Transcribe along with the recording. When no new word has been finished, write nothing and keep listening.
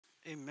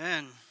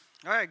Amen.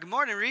 All right, good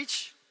morning,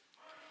 Reach.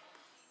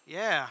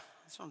 Yeah,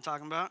 that's what I'm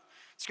talking about.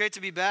 It's great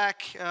to be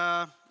back.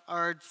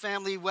 Our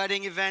family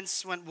wedding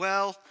events went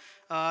well.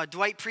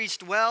 Dwight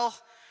preached well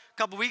a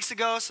couple weeks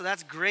ago, so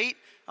that's great.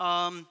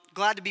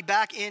 Glad to be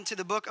back into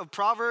the book of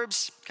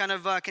Proverbs, kind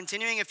of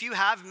continuing. If you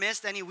have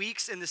missed any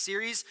weeks in the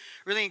series,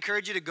 really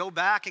encourage you to go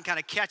back and kind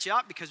of catch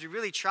up because we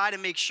really try to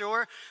make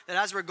sure that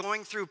as we're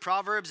going through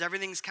Proverbs,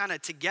 everything's kind of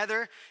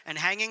together and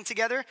hanging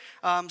together.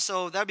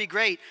 So that would be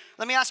great.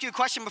 Let me ask you a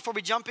question before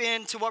we jump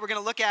into what we're going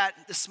to look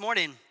at this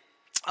morning.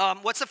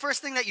 What's the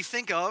first thing that you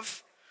think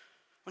of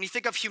when you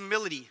think of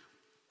humility?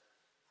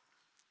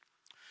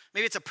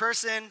 Maybe it's a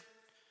person,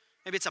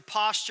 maybe it's a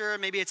posture,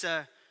 maybe it's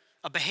a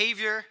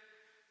behavior.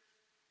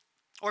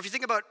 Or if you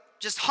think about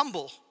just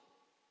humble,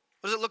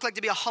 what does it look like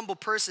to be a humble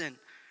person?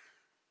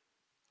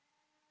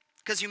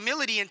 Because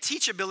humility and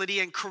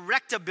teachability and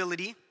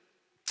correctability,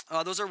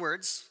 those are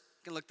words,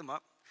 you can look them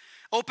up.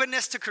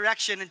 Openness to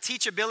correction and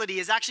teachability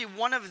is actually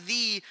one of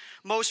the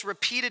most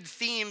repeated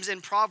themes in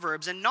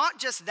Proverbs. And not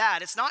just that,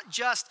 it's not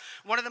just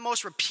one of the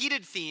most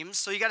repeated themes.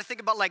 So you got to think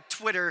about like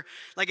Twitter,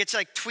 like it's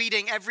like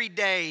tweeting every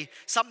day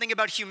something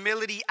about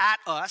humility at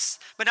us.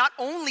 But not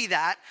only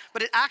that,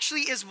 but it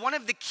actually is one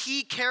of the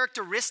key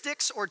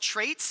characteristics or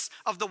traits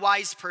of the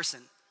wise person.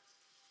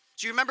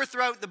 So you remember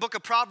throughout the book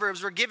of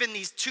Proverbs, we're given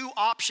these two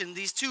options,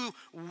 these two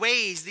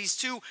ways, these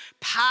two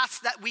paths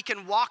that we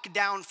can walk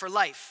down for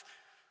life.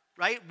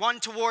 Right? One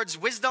towards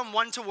wisdom,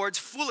 one towards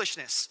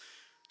foolishness.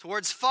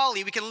 Towards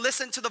folly, we can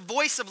listen to the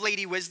voice of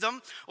Lady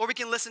Wisdom, or we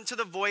can listen to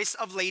the voice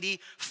of Lady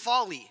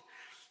Folly.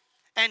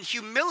 And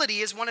humility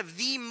is one of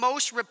the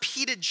most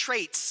repeated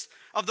traits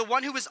of the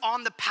one who is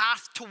on the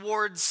path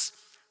towards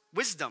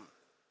wisdom.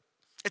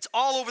 It's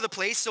all over the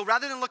place. So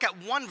rather than look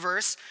at one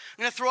verse,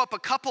 I'm going to throw up a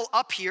couple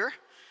up here,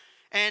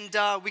 and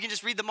we can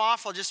just read them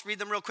off. I'll just read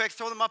them real quick.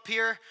 Throw them up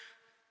here.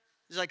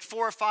 There's like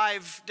 4 or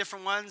 5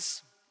 different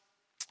ones.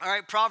 All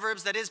right,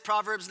 Proverbs, that is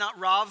Proverbs, not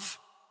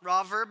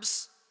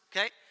Proverbs,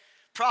 okay?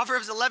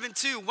 Proverbs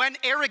 11:2, when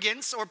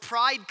arrogance or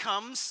pride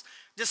comes,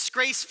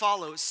 disgrace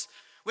follows.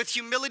 With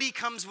humility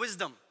comes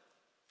wisdom.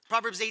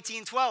 Proverbs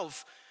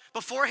 18:12,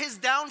 before his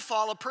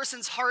downfall, a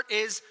person's heart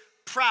is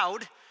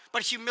proud,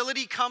 but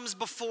humility comes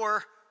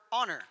before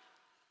honor.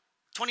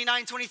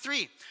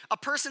 29:23, a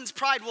person's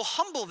pride will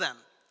humble them,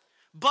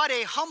 but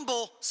a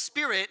humble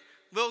spirit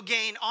will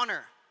gain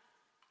honor.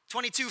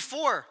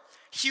 22:4,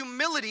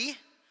 humility,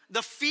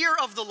 the fear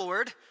of the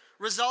Lord,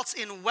 results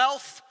in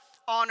wealth,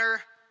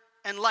 honor,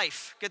 and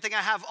life. Good thing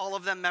I have all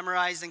of them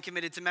memorized and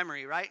committed to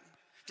memory, right?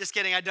 Just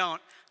kidding, I don't.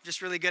 I'm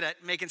just really good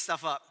at making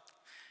stuff up.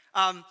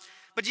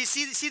 But you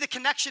see the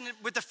connection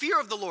with the fear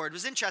of the Lord. It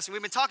was interesting.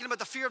 We've been talking about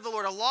the fear of the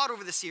Lord a lot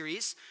over the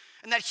series,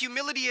 and that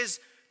humility is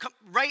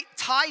right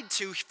tied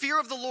to fear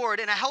of the Lord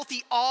and a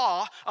healthy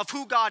awe of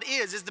who God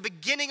is the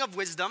beginning of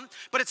wisdom,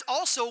 but it's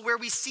also where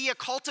we see a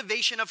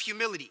cultivation of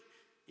humility.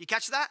 You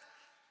catch that?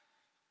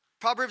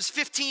 Proverbs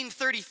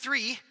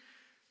 15:33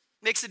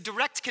 makes a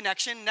direct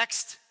connection.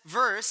 Next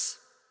verse.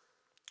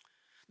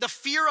 The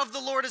fear of the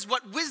Lord is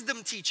what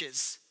wisdom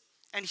teaches,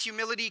 and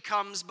humility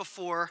comes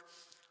before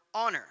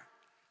honor.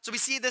 So we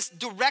see this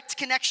direct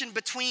connection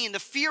between the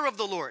fear of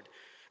the Lord,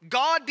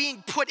 God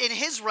being put in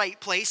his right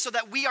place so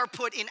that we are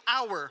put in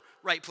our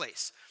right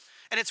place.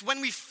 And it's when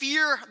we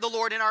fear the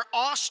Lord and are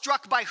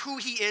awestruck by who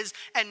he is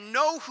and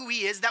know who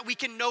he is that we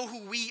can know who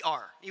we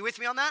are. Are you with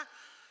me on that?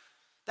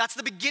 That's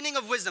the beginning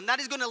of wisdom. That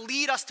is going to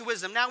lead us to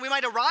wisdom. Now, we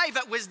might arrive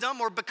at wisdom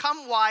or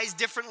become wise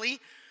differently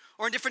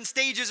or in different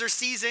stages or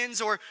seasons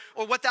or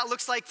what that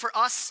looks like for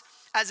us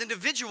as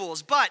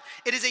individuals. But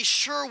it is a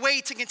sure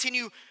way to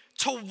continue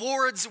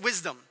towards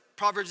wisdom.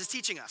 Proverbs is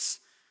teaching us.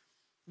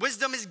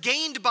 Wisdom is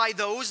gained by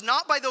those,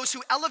 not by those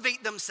who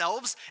elevate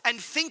themselves and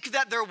think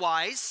that they're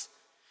wise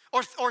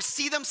or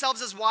see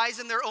themselves as wise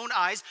in their own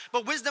eyes.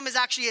 But wisdom is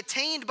actually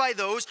attained by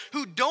those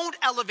who don't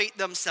elevate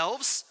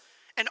themselves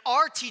and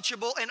are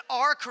teachable and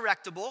are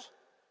correctable,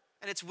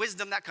 and it's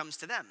wisdom that comes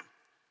to them.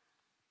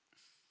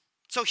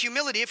 So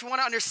humility, if we want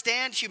to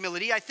understand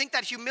humility, I think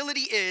that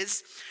humility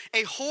is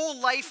a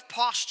whole life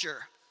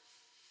posture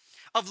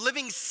of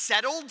living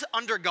settled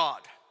under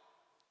God.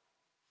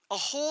 A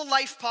whole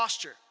life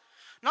posture.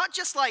 Not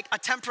just like a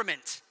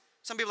temperament.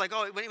 Some people are like,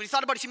 oh, when you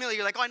thought about humility,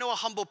 you're like, oh, I know a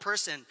humble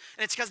person.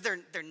 And it's because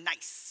they're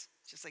nice.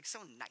 It's just like so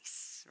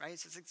nice, right?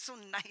 It's just like so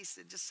nice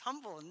and just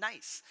humble and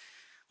nice.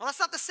 Well, that's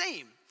not the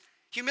same.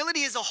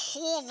 Humility is a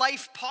whole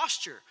life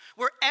posture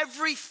where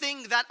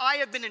everything that I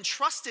have been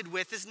entrusted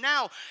with is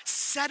now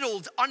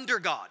settled under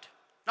God.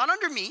 Not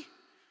under me,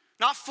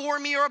 not for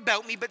me or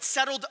about me, but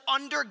settled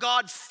under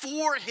God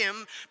for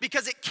him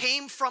because it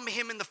came from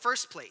him in the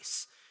first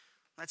place.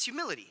 That's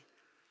humility.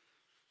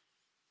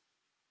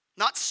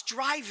 Not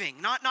striving,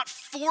 not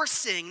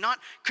forcing, not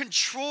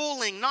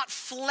controlling, not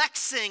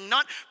flexing,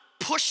 not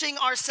pushing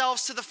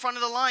ourselves to the front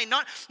of the line,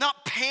 not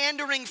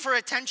pandering for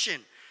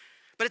attention.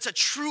 But it's a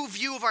true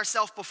view of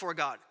ourselves before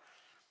God.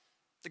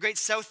 The great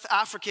South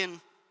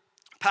African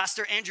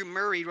pastor Andrew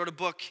Murray wrote a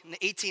book in the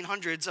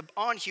 1800s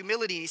on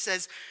humility. He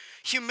says,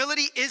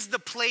 Humility is the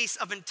place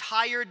of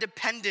entire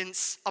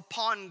dependence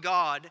upon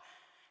God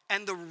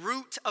and the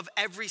root of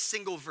every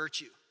single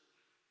virtue.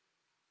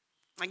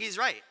 Like he's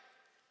right.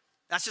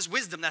 That's just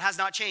wisdom that has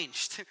not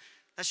changed.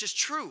 That's just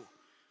true.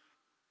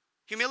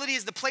 Humility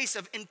is the place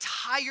of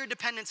entire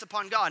dependence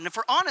upon God. And if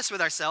we're honest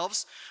with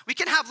ourselves, we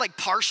can have like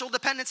partial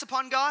dependence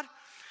upon God.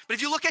 But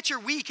if you look at your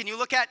week and you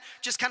look at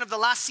just kind of the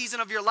last season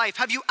of your life,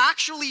 have you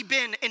actually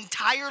been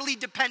entirely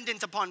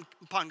dependent upon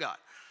God?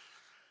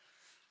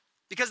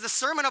 Because the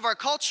sermon of our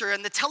culture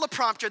and the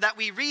teleprompter that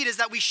we read is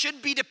that we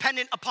should be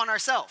dependent upon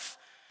ourselves.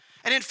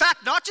 And in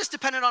fact, not just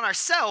dependent on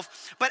ourselves,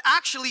 but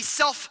actually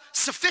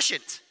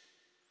self-sufficient.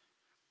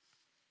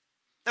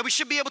 That we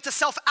should be able to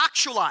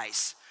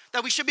self-actualize.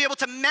 That we should be able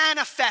to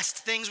manifest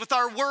things with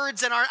our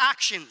words and our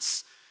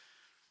actions.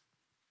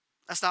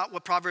 That's not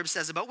what Proverbs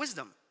says about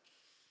wisdom.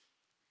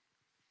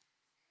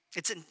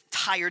 It's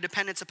entire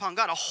dependence upon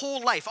God, a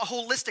whole life, a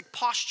holistic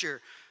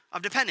posture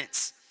of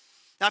dependence.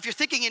 Now, if you're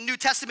thinking in New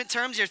Testament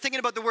terms, you're thinking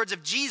about the words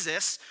of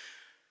Jesus,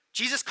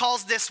 Jesus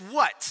calls this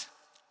what?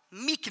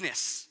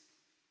 Meekness,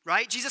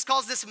 right? Jesus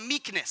calls this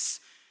meekness,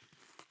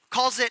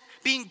 calls it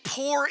being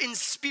poor in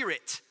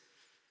spirit.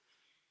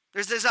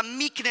 There's a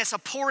meekness, a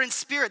poor in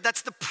spirit.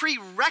 That's the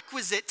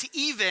prerequisite to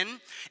even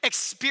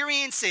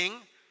experiencing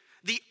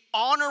the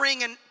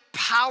honoring and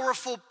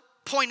powerful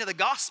point of the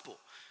gospel.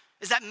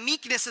 Is that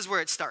meekness is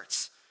where it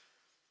starts.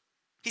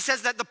 He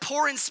says that the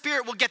poor in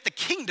spirit will get the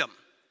kingdom.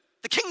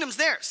 The kingdom's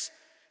theirs.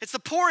 It's the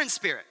poor in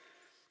spirit,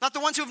 not the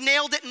ones who have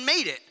nailed it and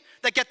made it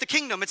that get the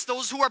kingdom. It's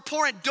those who are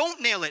poor and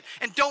don't nail it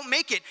and don't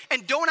make it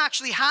and don't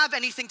actually have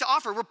anything to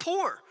offer. We're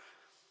poor.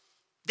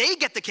 They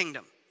get the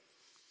kingdom.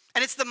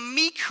 And it's the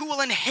meek who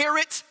will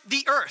inherit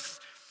the earth.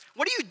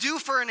 What do you do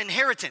for an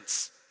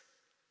inheritance?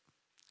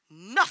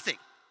 Nothing.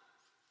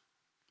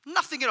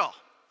 Nothing at all.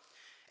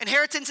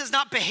 Inheritance is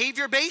not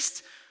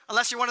behavior-based,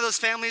 unless you're one of those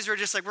families who are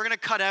just like, we're going to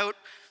cut out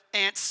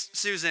Aunt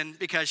Susan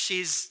because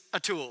she's a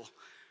tool,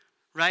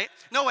 right?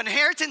 No,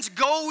 inheritance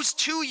goes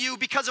to you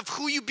because of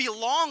who you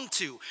belong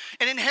to.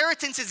 And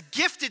inheritance is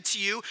gifted to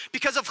you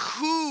because of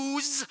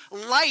whose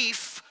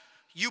life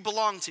you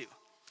belong to.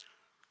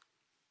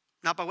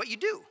 Not by what you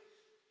do.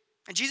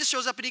 And Jesus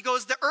shows up and he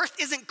goes, the earth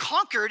isn't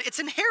conquered, it's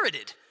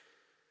inherited.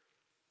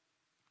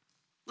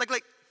 Like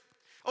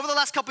over the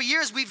last couple of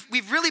years,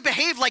 we've really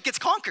behaved like it's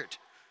conquered.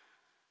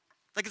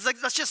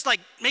 Let's just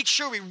make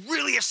sure we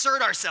really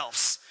assert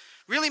ourselves.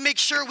 Really make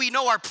sure we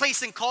know our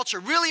place in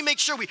culture. Really make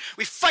sure we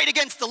fight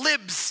against the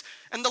libs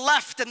and the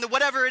left and the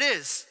whatever it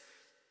is.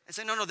 And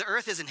say, no, the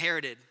earth is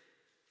inherited.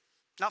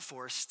 Not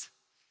forced.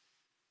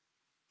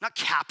 Not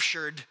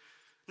captured.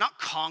 Not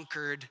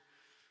conquered.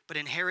 But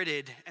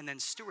inherited and then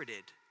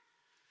stewarded.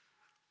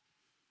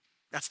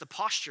 That's the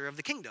posture of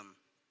the kingdom.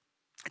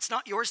 It's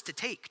not yours to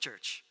take,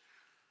 church.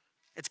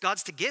 It's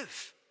God's to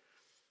give.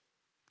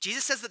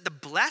 Jesus says that the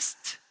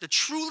blessed, the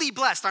truly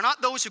blessed, are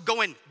not those who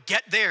go and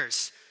get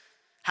theirs.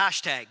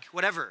 Hashtag,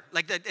 whatever.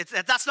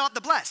 That's not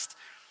the blessed.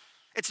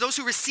 It's those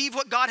who receive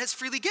what God has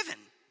freely given.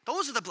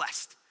 Those are the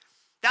blessed.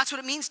 That's what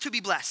it means to be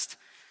blessed.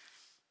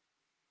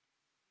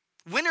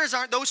 Winners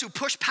aren't those who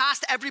push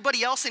past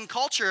everybody else in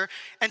culture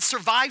and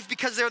survive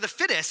because they're the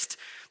fittest.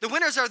 The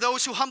winners are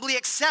those who humbly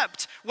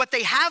accept what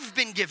they have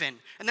been given,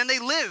 and then they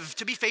live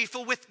to be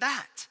faithful with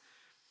that.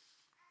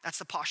 That's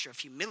the posture of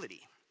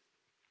humility.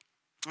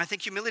 I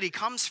think humility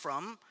comes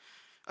from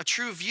a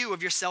true view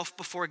of yourself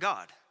before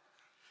God.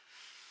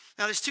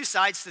 Now, there's two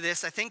sides to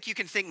this. I think you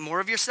can think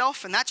more of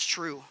yourself, and that's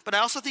true. But I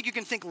also think you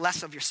can think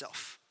less of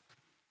yourself.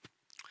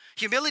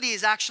 Humility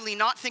is actually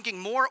not thinking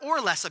more or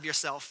less of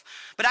yourself,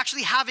 but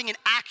actually having an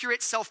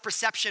accurate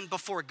self-perception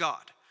before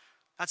God.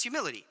 That's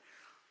humility.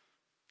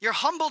 You're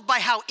humbled by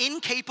how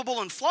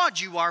incapable and flawed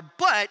you are,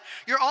 but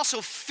you're also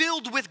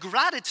filled with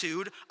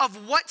gratitude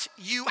of what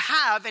you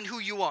have and who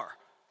you are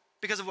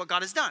because of what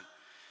God has done.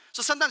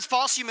 So sometimes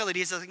false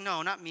humility is like,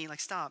 no, not me.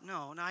 Stop.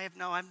 No, I have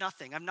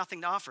nothing. I have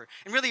nothing to offer.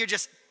 And really, you're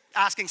just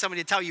asking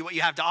somebody to tell you what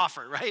you have to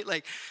offer, right?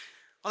 Well,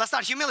 that's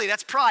not humility.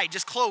 That's pride,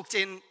 just cloaked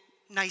in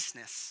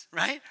niceness,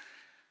 right?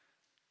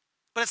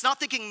 But it's not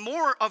thinking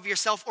more of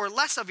yourself or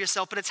less of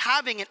yourself, but it's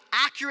having an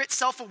accurate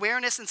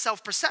self-awareness and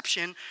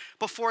self-perception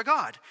before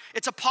God.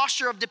 It's a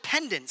posture of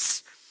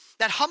dependence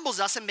that humbles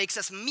us and makes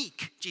us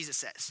meek, Jesus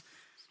says.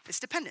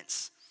 It's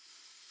dependence.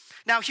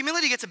 Now,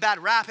 humility gets a bad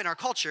rap in our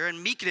culture,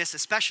 and meekness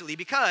especially,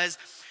 because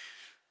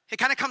it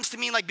kind of comes to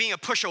mean like being a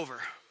pushover,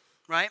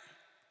 right?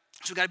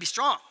 So we got to be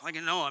strong.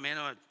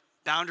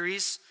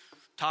 Boundaries,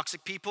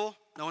 toxic people,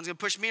 no one's going to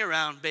push me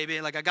around, baby.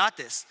 I got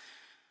this.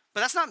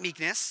 But that's not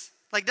meekness.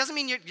 Doesn't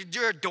mean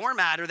you're a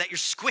doormat or that you're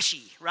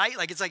squishy, right?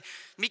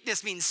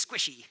 Meekness means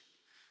squishy.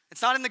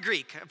 It's not in the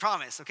Greek, I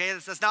promise, okay?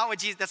 That's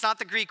not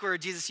the Greek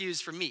word Jesus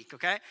used for meek,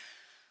 okay?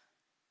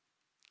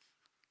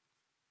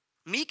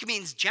 Meek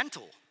means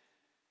gentle,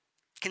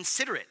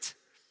 considerate.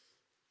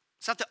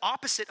 It's not the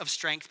opposite of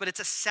strength, but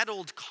it's a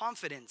settled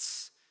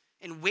confidence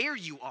in where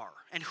you are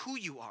and who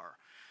you are.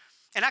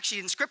 And actually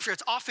in Scripture,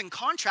 it's often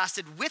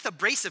contrasted with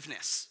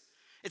abrasiveness.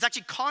 It's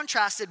actually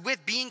contrasted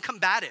with being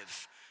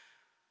combative.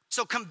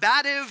 So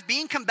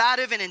being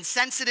combative and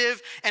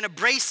insensitive and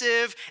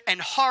abrasive and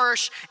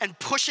harsh and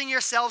pushing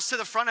yourselves to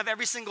the front of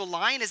every single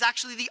line is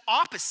actually the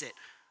opposite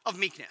of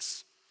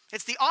meekness.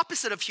 It's the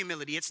opposite of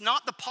humility. It's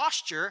not the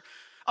posture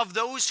of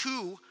those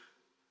who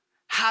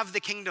have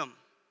the kingdom,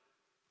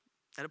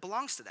 that it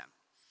belongs to them.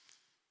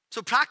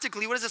 So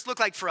practically, what does this look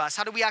like for us?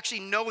 How do we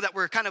actually know that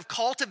we're kind of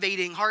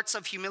cultivating hearts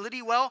of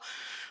humility? Well,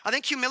 I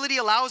think humility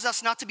allows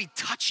us not to be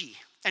touchy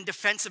and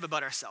defensive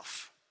about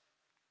ourselves.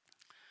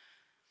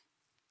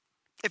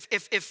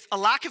 If a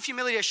lack of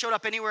humility has showed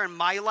up anywhere in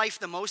my life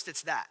the most,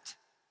 it's that.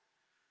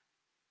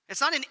 It's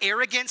not an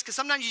arrogance, because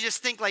sometimes you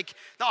just think like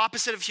the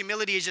opposite of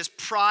humility is just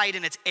pride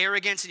and it's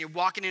arrogance, and you're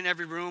walking in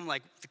every room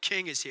like the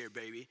king is here,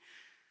 baby,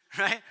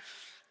 right?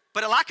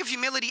 But a lack of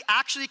humility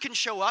actually can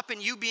show up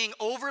in you being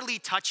overly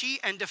touchy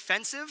and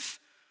defensive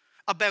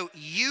about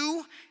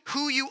you,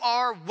 who you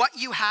are, what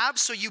you have,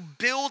 so you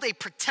build a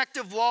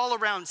protective wall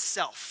around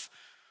self.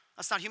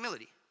 That's not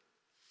humility.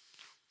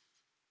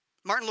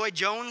 Martin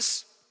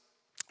Lloyd-Jones,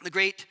 the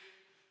great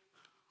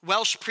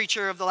Welsh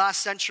preacher of the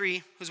last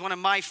century, who's one of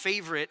my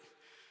favorite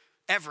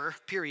ever,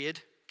 period.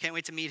 Can't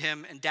wait to meet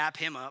him and dap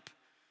him up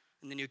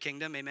in the new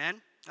kingdom,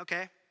 amen?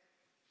 Okay,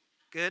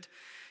 good.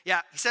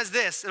 Yeah, he says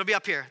this, it'll be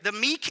up here. The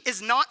meek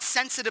is not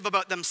sensitive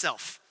about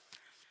themselves.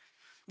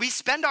 We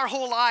spend our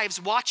whole lives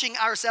watching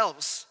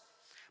ourselves.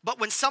 But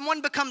when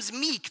someone becomes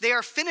meek, they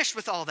are finished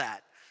with all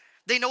that.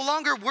 They no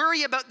longer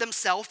worry about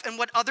themselves and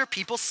what other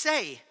people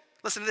say.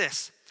 Listen to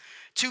this.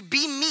 To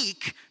be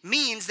meek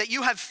means that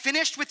you have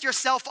finished with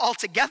yourself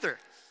altogether,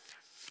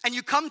 and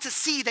you come to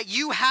see that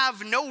you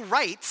have no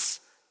rights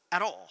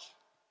at all.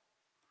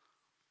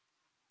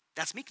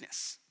 That's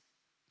meekness.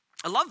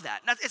 I love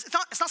that. It's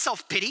not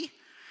self-pity.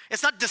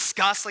 It's not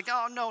disgust, like,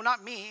 oh no,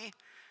 not me.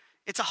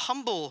 It's a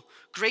humble,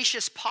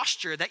 gracious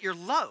posture that you're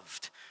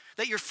loved,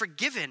 that you're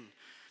forgiven,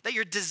 that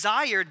you're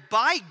desired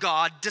by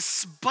God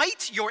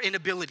despite your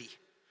inability,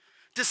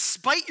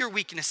 despite your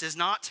weaknesses,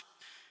 not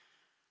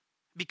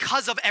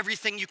because of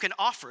everything you can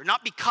offer,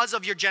 not because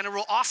of your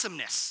general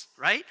awesomeness,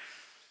 right?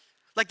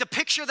 Like the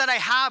picture that I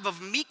have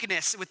of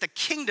meekness with the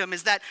kingdom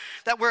is that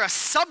we're a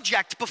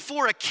subject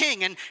before a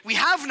king, and we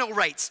have no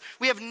rights.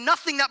 We have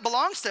nothing that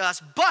belongs to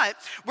us, but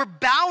we're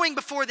bowing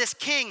before this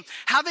king,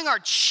 having our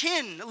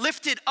chin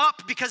lifted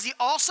up because he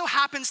also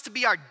happens to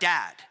be our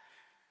dad.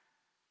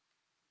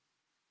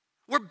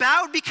 We're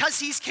bowed because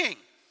he's king.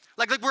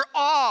 Like we're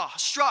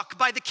awe-struck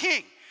by the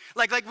king.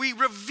 Like we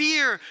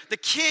revere the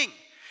king.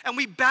 And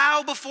we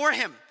bow before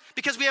him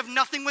because we have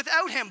nothing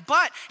without him.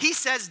 But he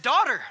says,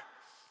 daughter,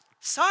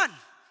 son,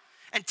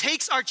 and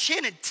takes our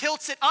chin and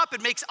tilts it up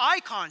and makes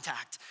eye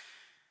contact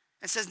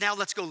and says, now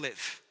let's go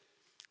live.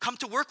 Come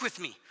to work with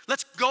me.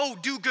 Let's go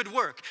do good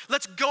work.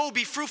 Let's go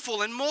be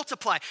fruitful and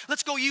multiply.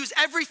 Let's go use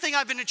everything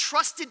I've been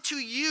entrusted to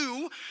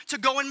you to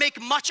go and make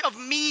much of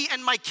me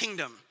and my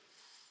kingdom.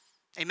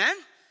 Amen?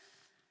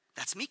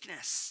 That's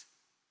meekness.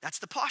 That's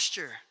the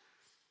posture.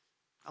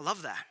 I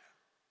love that.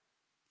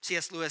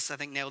 C.S. Lewis, I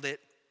think, nailed it.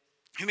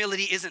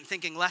 Humility isn't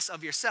thinking less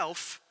of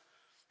yourself.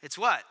 It's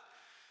what?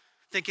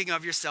 Thinking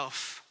of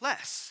yourself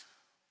less.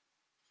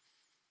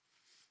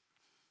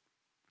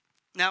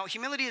 Now,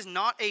 humility is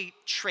not a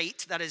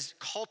trait that is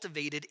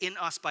cultivated in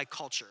us by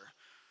culture.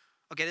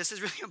 Okay, this is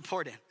really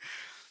important.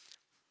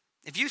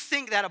 If you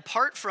think that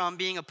apart from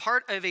being a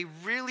part of a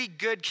really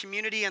good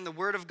community and the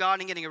word of God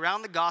and getting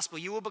around the gospel,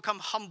 you will become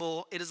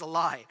humble, it is a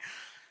lie.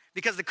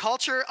 Because the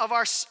culture of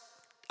our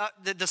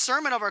the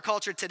sermon of our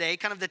culture today,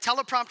 kind of the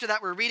teleprompter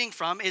that we're reading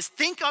from, is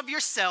think of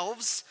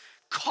yourselves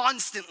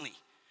constantly.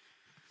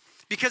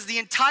 Because the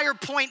entire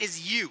point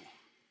is you.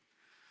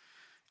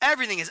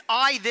 Everything is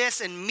I this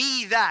and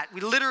me that.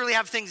 We literally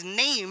have things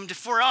named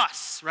for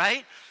us,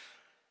 right?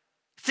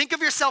 Think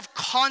of yourself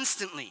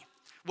constantly.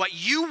 What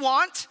you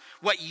want,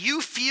 what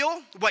you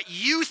feel, what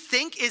you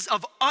think is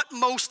of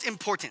utmost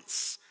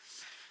importance.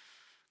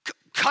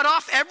 Cut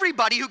off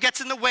everybody who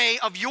gets in the way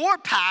of your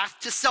path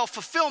to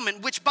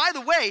self-fulfillment, which, by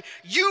the way,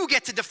 you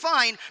get to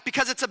define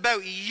because it's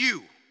about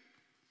you.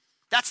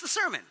 That's the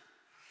sermon.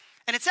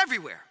 And it's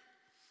everywhere.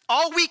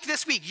 All week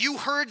this week, you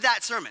heard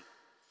that sermon.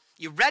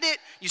 You read it,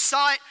 you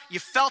saw it, you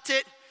felt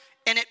it,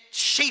 and it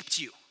shaped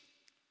you.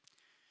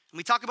 And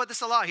we talk about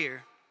this a lot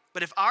here.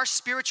 But if our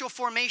spiritual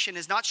formation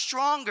is not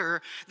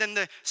stronger than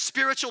the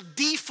spiritual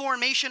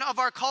deformation of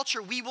our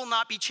culture, we will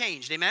not be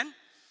changed. Amen?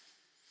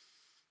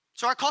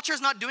 So our culture is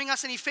not doing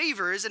us any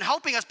favors in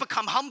helping us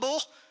become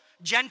humble,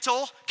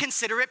 gentle,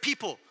 considerate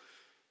people.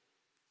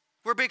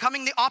 We're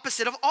becoming the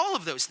opposite of all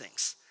of those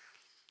things.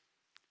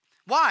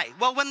 Why?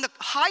 Well, when the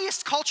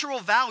highest cultural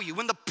value,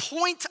 when the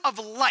point of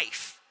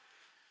life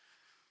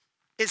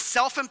is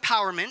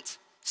self-empowerment,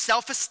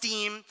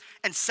 self-esteem,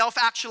 and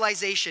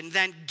self-actualization,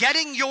 then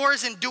getting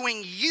yours and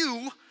doing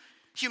you,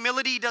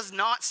 humility does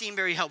not seem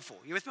very helpful.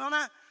 You with me on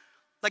that?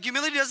 Like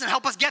humility doesn't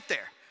help us get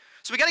there.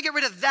 So we got to get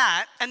rid of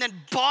that and then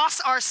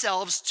boss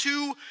ourselves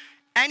to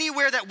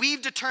anywhere that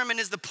we've determined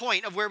is the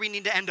point of where we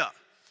need to end up.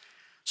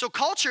 So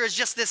culture is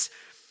just this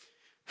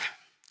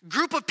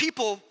group of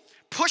people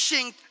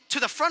pushing to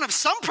the front of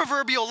some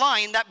proverbial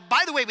line that,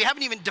 by the way, we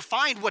haven't even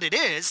defined what it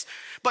is,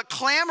 but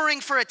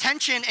clamoring for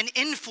attention and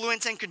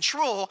influence and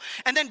control,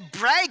 and then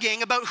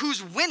bragging about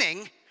who's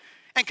winning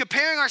and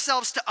comparing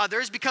ourselves to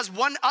others because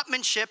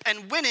one-upmanship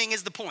and winning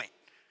is the point.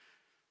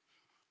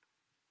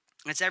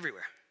 And it's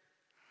everywhere.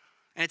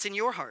 And it's in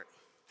your heart.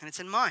 And it's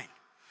in mine.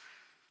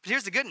 But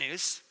here's the good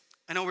news.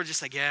 I know we're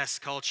just like, yes,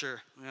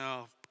 culture.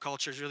 No,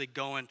 culture's really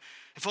going.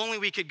 If only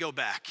we could go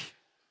back.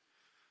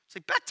 It's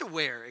like, back to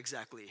where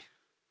exactly?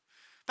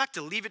 Back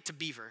to Leave It to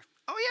Beaver.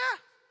 Oh,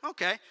 yeah,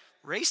 okay.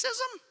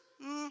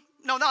 Racism?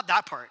 No, not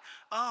that part.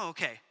 Oh,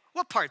 okay.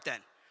 What part then?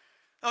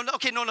 Oh, no,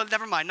 okay, no,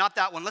 never mind. Not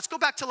that one. Let's go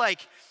back to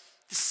like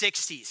the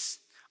 60s.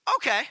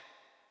 Okay.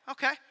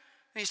 And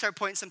you start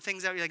pointing some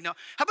things out. You're like, no.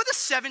 How about the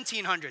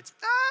 1700s?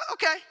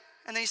 Okay.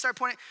 And then you start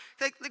pointing.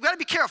 Like, we got to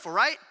be careful,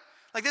 right?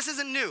 Like, this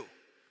isn't new.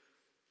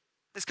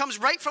 This comes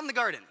right from the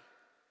garden.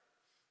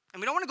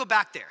 And we don't want to go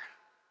back there.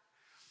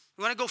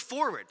 We want to go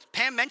forward.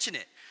 Pam mentioned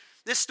it.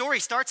 This story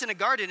starts in a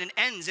garden and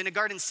ends in a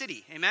garden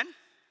city. Amen?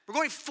 We're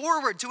going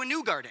forward to a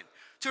new garden,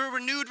 to a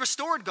renewed,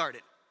 restored garden,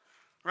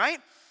 right?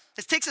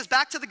 This takes us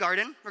back to the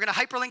garden. We're going to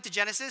hyperlink to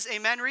Genesis.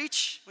 Amen,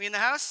 Reach? We in the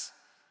house?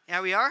 Yeah,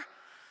 we are.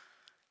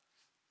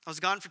 I was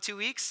gone for 2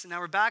 weeks, and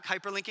now we're back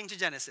hyperlinking to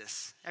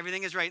Genesis.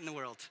 Everything is right in the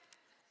world.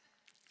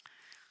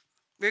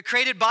 We were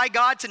created by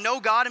God to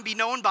know God and be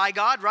known by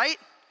God, right?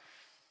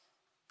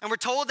 And we're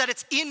told that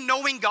it's in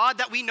knowing God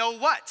that we know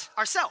what?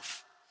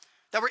 Ourself.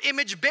 That we're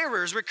image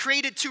bearers. We're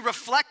created to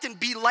reflect and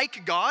be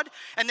like God.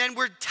 And then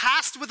we're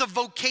tasked with a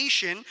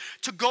vocation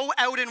to go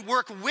out and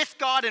work with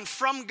God and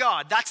from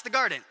God. That's the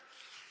garden.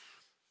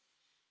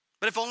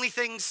 But if only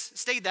things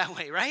stayed that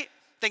way, right?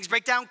 Things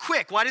break down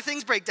quick. Why do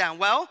things break down?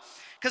 Well,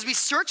 because we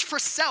search for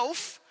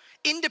self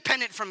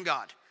independent from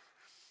God.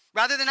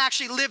 Rather than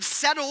actually live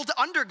settled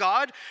under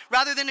God,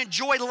 rather than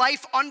enjoy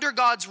life under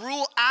God's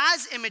rule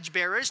as image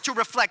bearers to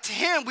reflect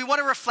Him, we want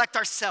to reflect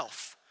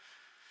ourself.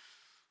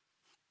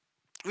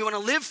 We want to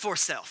live for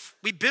self.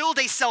 We build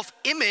a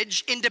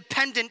self-image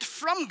independent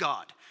from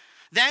God.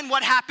 Then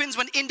what happens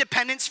when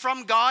independence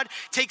from God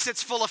takes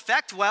its full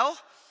effect? Well,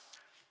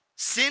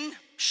 sin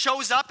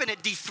shows up and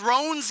it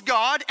dethrones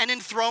God and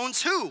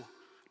enthrones who?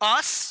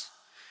 Us.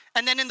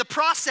 And then in the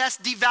process,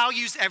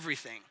 devalues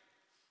everything.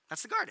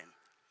 That's the garden.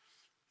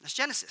 That's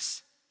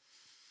Genesis.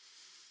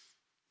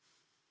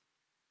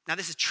 Now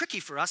this is tricky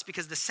for us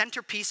because the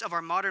centerpiece of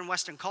our modern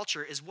Western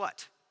culture is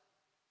what?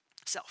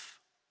 Self.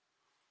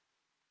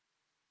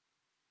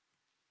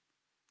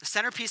 The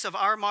centerpiece of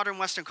our modern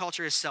Western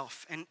culture is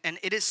self. And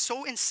it is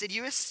so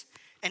insidious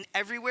and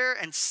everywhere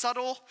and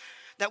subtle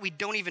that we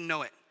don't even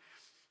know it.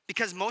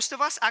 Because most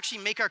of us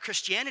actually make our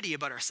Christianity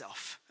about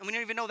ourselves. And we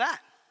don't even know that.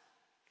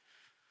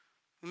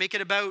 We make it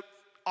about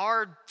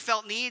our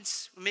felt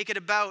needs. We make it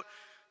about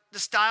the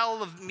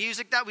style of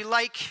music that we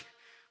like.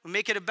 We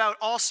make it about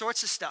all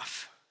sorts of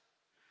stuff.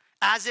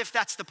 As if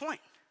that's the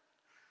point.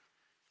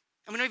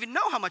 And we don't even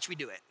know how much we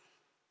do it.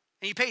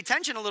 And you pay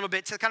attention a little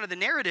bit to kind of the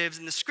narratives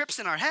and the scripts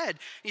in our head, and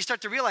you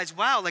start to realize,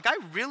 wow, like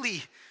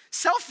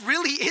self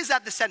really is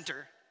at the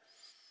center.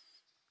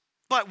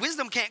 But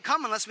wisdom can't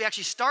come unless we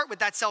actually start with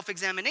that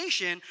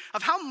self-examination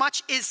of how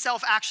much is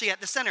self actually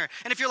at the center.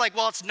 And if you're like,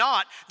 well, it's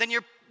not, then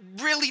you're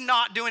really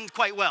not doing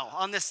quite well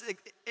on this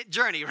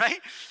journey, right?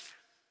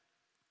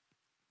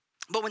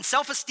 But when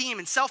self-esteem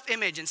and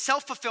self-image and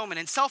self-fulfillment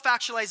and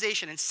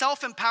self-actualization and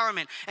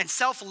self-empowerment and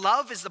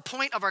self-love is the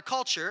point of our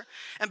culture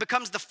and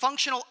becomes the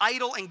functional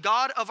idol and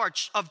God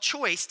of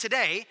choice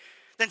today,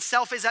 then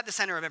self is at the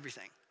center of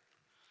everything.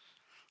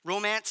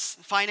 Romance,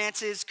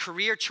 finances,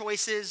 career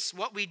choices,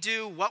 what we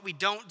do, what we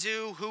don't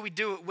do, who we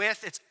do it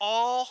with, it's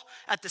all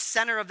at the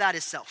center of that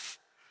is self.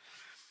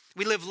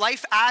 We live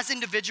life as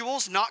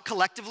individuals, not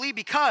collectively,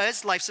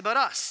 because life's about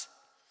us.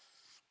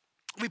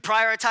 We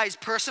prioritize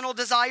personal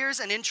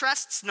desires and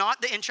interests,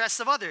 not the interests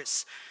of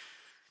others.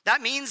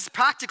 That means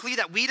practically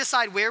that we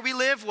decide where we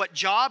live, what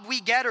job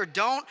we get or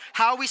don't,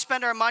 how we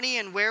spend our money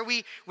and where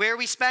we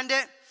spend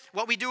it,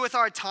 what we do with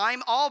our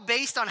time, all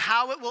based on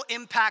how it will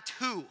impact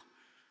who?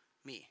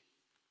 Me.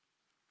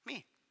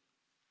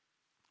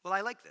 Will I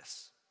like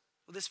this?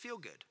 Will this feel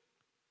good?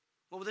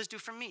 What will this do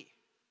for me?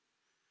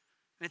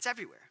 And it's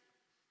everywhere.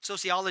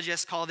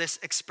 Sociologists call this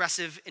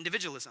expressive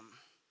individualism.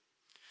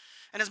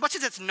 And as much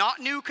as it's not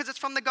new because it's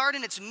from the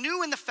garden, it's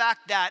new in the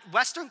fact that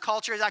Western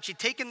culture has actually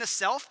taken the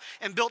self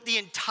and built the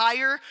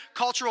entire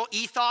cultural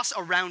ethos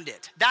around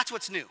it. That's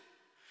what's new.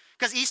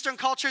 Because Eastern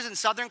cultures and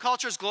Southern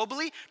cultures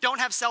globally don't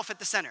have self at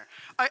the center.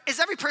 Is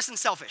every person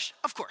selfish?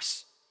 Of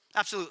course.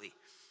 Absolutely.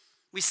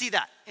 We see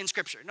that in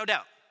Scripture, no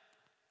doubt.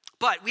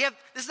 But this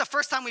is the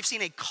first time we've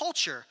seen a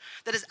culture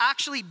that has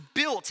actually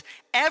built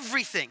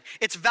everything,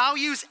 its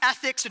values,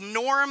 ethics,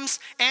 norms,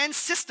 and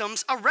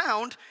systems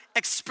around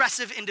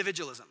expressive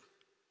individualism.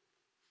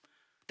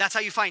 That's how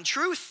you find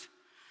truth,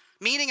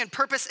 meaning, and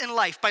purpose in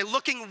life, by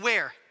looking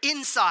where?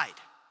 Inside.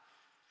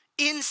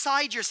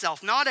 Inside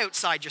yourself, not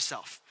outside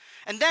yourself.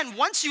 And then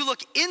once you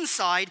look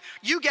inside,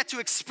 you get to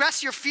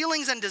express your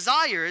feelings and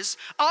desires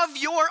of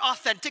your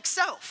authentic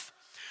self.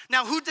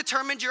 Now, who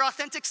determined your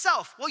authentic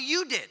self? Well,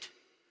 you did.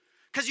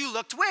 Because you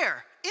looked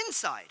where?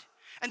 Inside.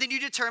 And then you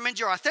determined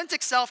your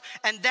authentic self,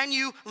 and then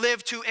you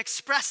lived to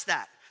express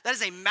that. That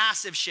is a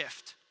massive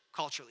shift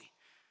culturally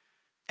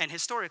and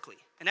historically.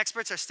 And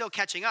experts are still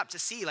catching up to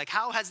see, like,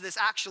 how has this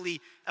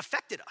actually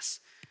affected us?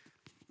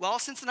 Well,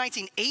 since the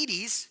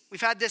 1980s,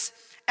 we've had this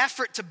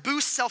effort to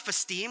boost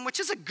self-esteem, which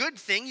is a good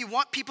thing. You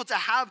want people to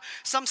have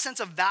some sense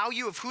of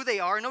value of who they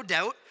are, no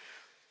doubt.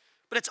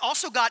 But it's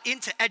also got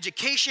into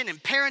education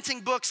and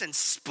parenting books and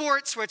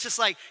sports, where it's just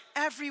like,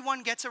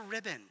 everyone gets a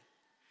ribbon.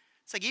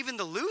 It's like, even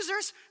the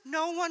losers,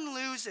 no one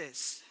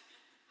loses.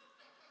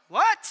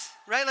 What?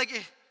 Right? Like,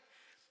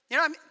 you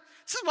know,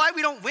 this is why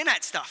we don't win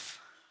at stuff.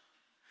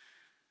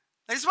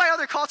 This is why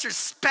other cultures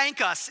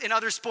spank us in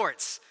other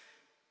sports.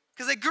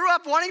 Because they grew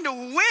up wanting to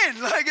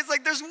win. Like, it's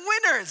like, there's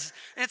winners.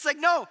 And it's like,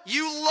 no,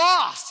 you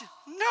lost.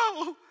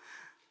 No,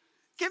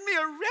 give me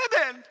a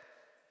ribbon.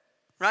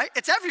 Right?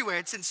 It's everywhere.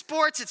 It's in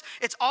sports.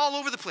 It's all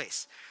over the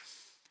place.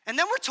 And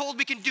then we're told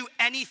we can do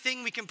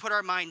anything we can put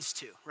our minds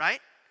to, right?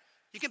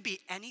 You can be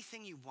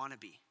anything you want to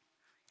be.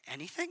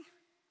 Anything?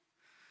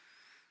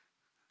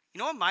 You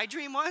know what my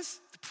dream was?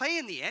 To play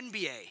in the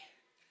NBA.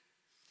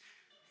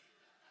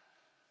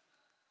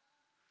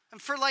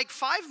 And for like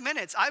 5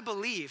 minutes, I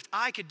believed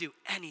I could do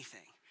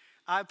anything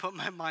I put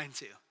my mind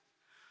to.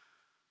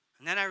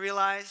 And then I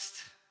realized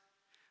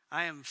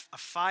I am a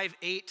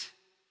 5'8"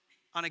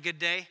 on a good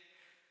day,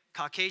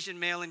 Caucasian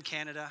male in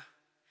Canada,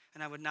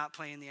 and I would not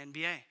play in the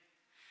NBA.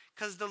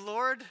 Because the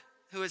Lord,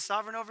 who is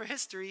sovereign over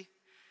history,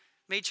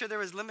 made sure there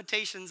was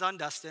limitations on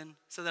Dustin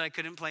so that I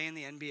couldn't play in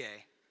the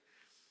NBA.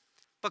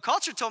 But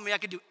culture told me I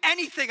could do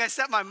anything I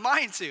set my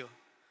mind to.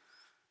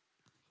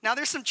 Now,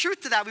 there's some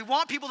truth to that. We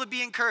want people to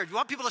be encouraged. We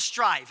want people to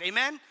strive.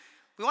 Amen?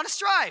 We want to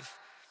strive.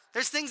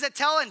 There's things that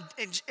tell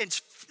and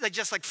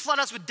just like flood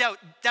us with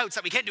doubts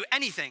that we can't do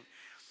anything.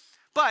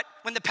 But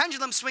when the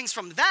pendulum swings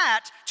from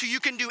that to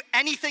you can do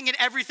anything and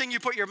everything you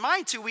put your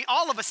mind to, we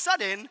all of a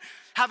sudden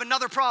have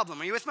another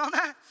problem. Are you with me on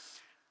that?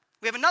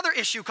 We have another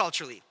issue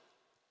culturally.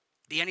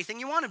 Be anything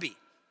you want to be.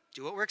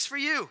 Do what works for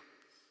you.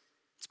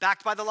 It's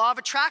backed by the law of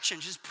attraction.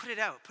 Just put it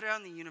out. Put it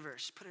out in the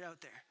universe. Put it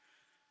out there.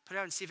 Put it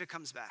out and see if it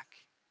comes back.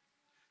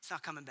 It's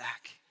not coming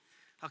back.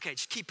 Okay,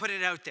 just keep putting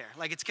it out there.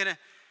 Like it's gonna,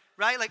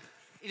 right? Like,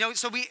 you know,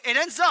 so it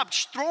ends up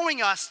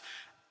throwing us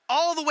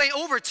all the way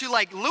over to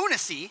like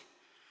lunacy,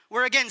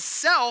 where again,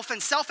 self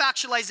and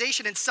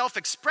self-actualization and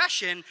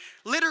self-expression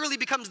literally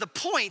becomes the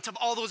point of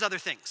all those other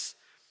things.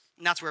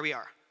 And that's where we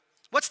are.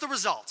 What's the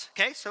result?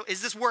 Okay, so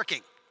is this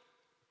working?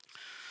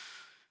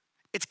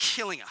 It's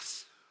killing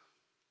us.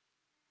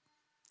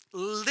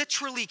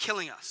 Literally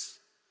killing us.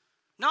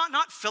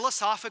 Not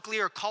philosophically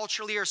or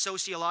culturally or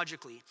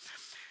sociologically.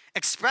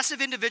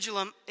 Expressive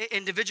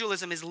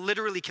individualism is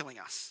literally killing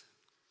us.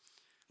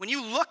 When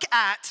you look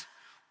at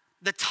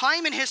the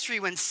time in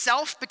history when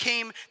self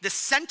became the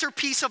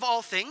centerpiece of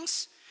all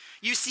things,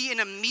 you see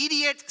an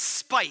immediate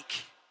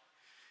spike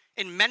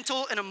in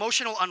mental and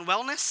emotional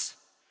unwellness,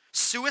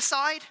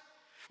 suicide,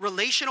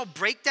 relational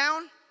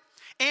breakdown,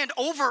 and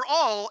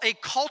overall a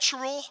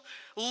cultural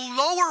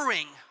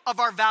lowering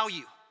of our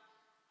value,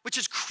 which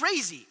is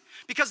crazy.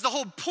 Because the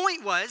whole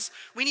point was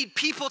we need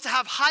people to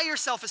have higher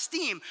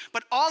self-esteem,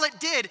 but all it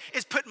did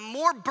is put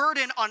more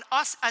burden on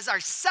us as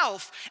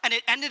ourself, and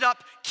it ended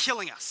up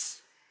killing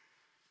us.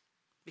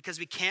 Because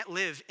we can't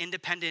live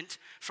independent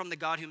from the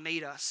God who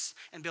made us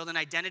and build an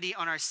identity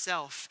on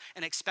ourselves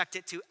and expect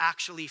it to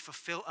actually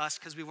fulfill us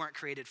because we weren't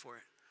created for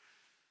it.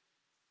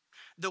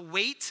 The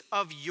weight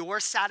of your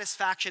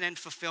satisfaction and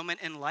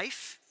fulfillment in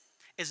life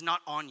is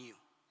not on you.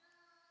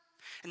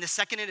 And the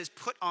second it is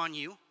put on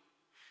you,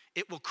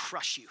 it will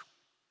crush you.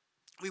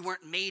 We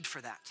weren't made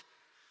for that.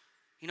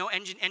 You know,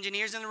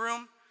 engineers in the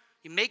room,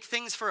 you make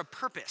things for a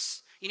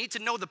purpose. You need to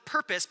know the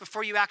purpose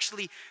before you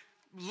actually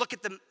look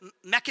at the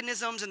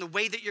mechanisms and the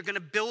way that you're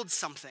gonna build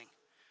something.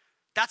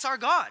 That's our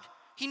God.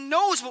 He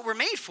knows what we're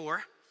made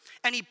for,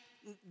 and he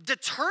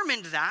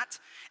determined that,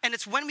 and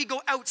it's when we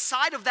go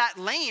outside of that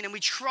lane and we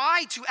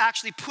try to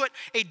actually put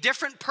a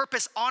different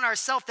purpose on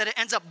ourselves that it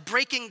ends up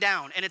breaking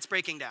down, and it's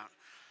breaking down.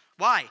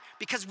 Why?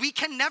 Because we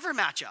can never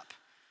match up.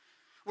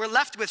 We're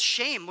left with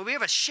shame. We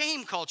have a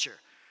shame culture.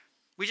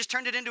 We just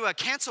turned it into a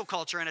cancel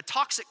culture and a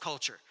toxic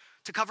culture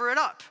to cover it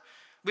up.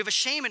 We have a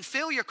shame and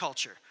failure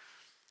culture.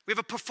 We have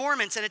a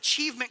performance and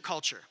achievement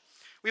culture.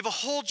 We have a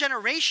whole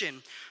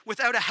generation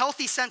without a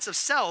healthy sense of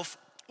self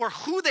or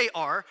who they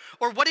are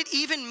or what it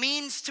even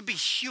means to be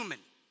human.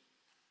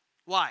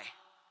 Why?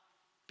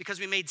 Because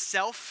we made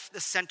self the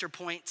center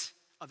point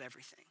of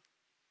everything.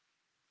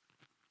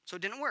 So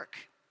it didn't work.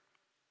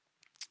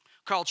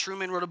 Carl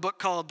Trueman wrote a book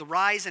called The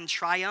Rise and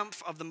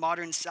Triumph of the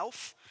Modern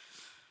Self.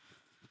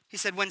 He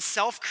said, when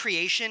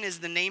self-creation is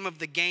the name of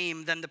the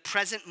game, then the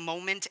present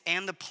moment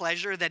and the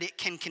pleasure that it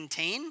can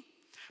contain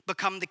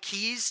become the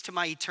keys to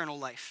my eternal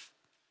life.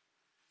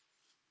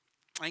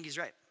 I think he's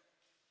right.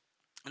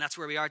 And that's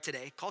where we are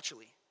today,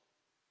 culturally.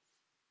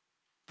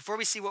 Before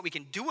we see what we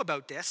can do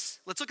about this,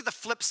 let's look at the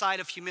flip side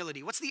of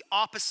humility. What's the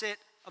opposite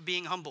of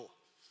being humble?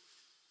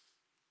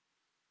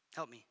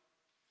 Help me.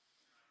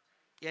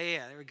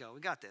 Yeah, there we go.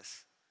 We got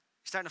this.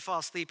 You're starting to fall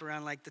asleep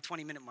around like the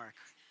 20-minute mark.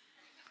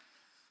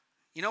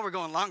 You know we're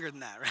going longer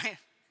than that, right?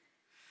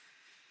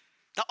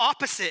 The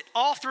opposite,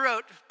 all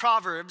throughout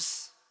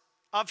Proverbs,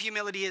 of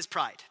humility is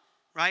pride,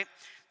 right?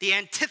 The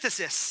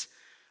antithesis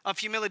of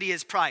humility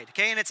is pride,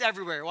 okay? And it's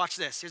everywhere. Watch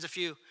this. Here's a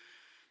few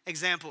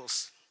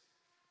examples.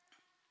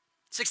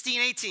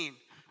 16:18,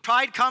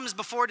 pride comes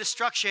before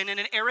destruction and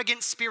an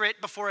arrogant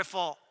spirit before a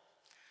fall.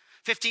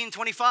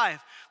 15:25,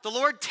 the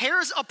Lord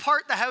tears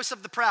apart the house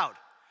of the proud,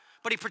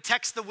 but he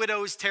protects the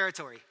widow's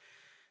territory.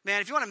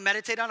 Man, if you want to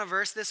meditate on a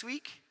verse this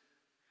week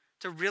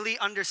to really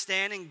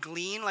understand and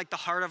glean like the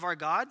heart of our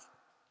God,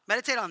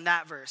 meditate on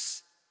that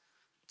verse.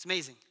 It's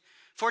amazing.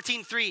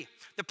 14:3,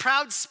 the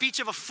proud speech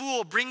of a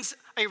fool brings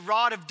a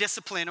rod of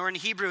discipline, or in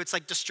Hebrew, it's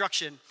like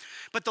destruction.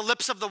 But the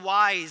lips of the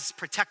wise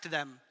protect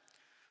them.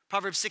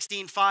 Proverbs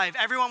 16:5,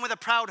 everyone with a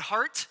proud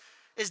heart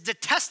is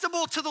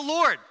detestable to the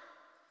Lord.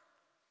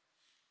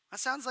 That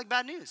sounds like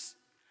bad news.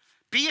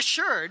 Be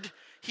assured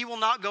he will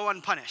not go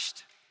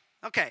unpunished.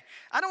 Okay,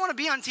 I don't want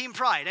to be on team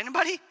pride.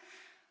 Anybody?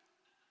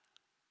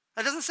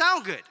 That doesn't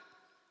sound good.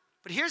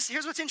 But here's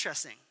what's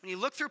interesting. When you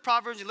look through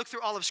Proverbs, you look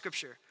through all of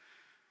Scripture,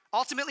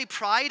 ultimately,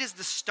 pride is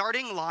the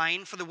starting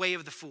line for the way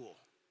of the fool.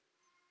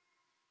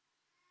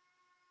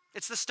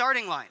 It's the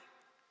starting line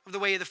of the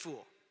way of the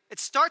fool. It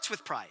starts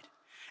with pride.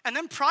 And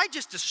then pride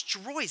just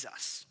destroys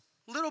us,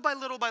 little by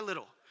little by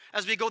little,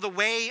 as we go the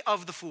way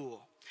of the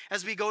fool,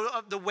 as we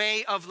go the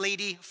way of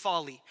Lady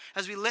Folly,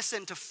 as we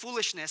listen to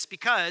foolishness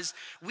because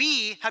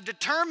we have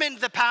determined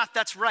the path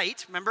that's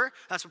right. Remember,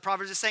 that's what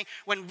Proverbs is saying.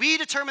 When we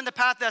determine the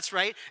path that's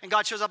right, and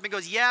God shows up and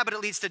goes, yeah, but it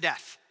leads to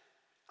death.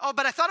 Oh,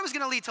 but I thought it was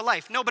going to lead to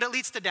life. No, but it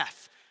leads to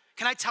death.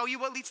 Can I tell you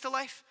what leads to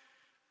life?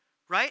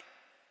 Right?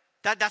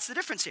 That's the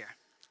difference here.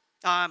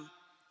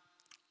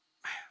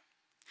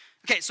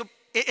 Okay, so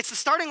it's the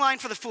starting line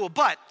for the fool,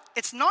 but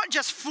it's not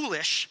just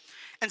foolish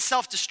and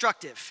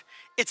self-destructive.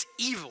 It's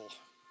evil,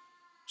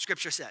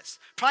 Scripture says.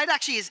 Pride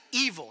actually is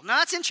evil. Now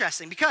that's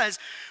interesting because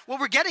what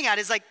we're getting at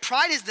is like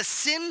pride is the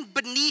sin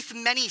beneath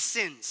many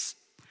sins.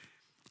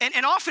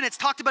 And often it's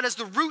talked about as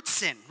the root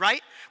sin,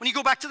 right? When you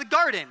go back to the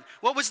garden,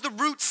 what was the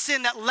root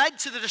sin that led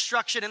to the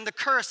destruction and the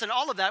curse and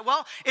all of that?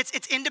 Well,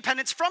 it's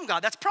independence from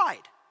God. That's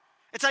pride.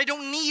 It's I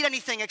don't need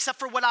anything except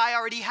for what I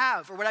already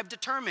have or what I've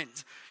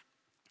determined.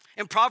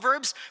 In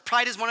Proverbs,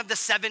 pride is one of the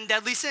 7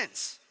 deadly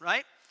sins,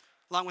 right?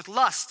 Along with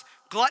lust,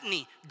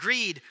 gluttony,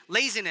 greed,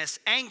 laziness,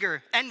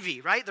 anger,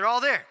 envy, right? They're all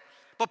there.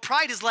 But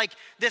pride is like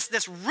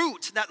this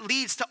root that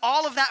leads to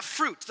all of that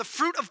fruit. The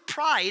fruit of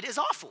pride is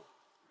awful.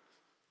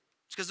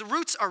 It's because the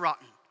roots are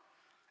rotten.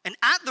 And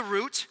at the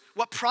root,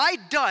 what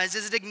pride does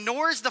is it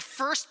ignores the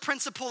first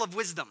principle of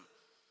wisdom.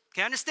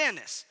 Okay, understand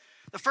this.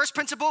 The first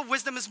principle of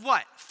wisdom is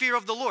what? Fear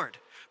of the Lord.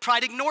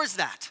 Pride ignores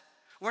that.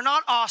 We're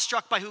not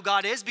awestruck by who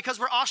God is because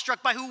we're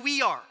awestruck by who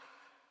we are.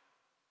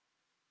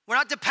 We're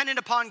not dependent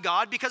upon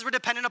God because we're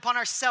dependent upon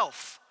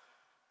ourselves.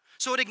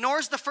 So it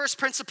ignores the first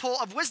principle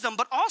of wisdom,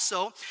 but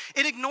also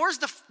it ignores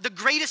the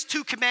greatest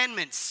 2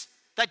 commandments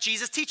that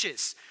Jesus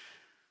teaches.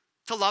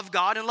 To love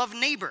God and love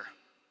neighbor.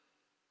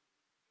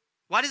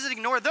 Why does it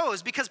ignore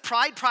those? Because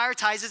pride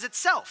prioritizes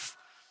itself.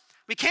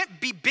 We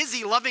can't be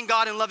busy loving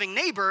God and loving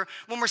neighbor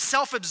when we're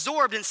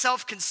self-absorbed and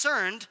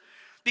self-concerned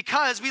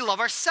because we love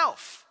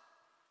ourselves.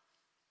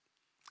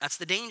 That's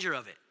the danger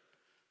of it.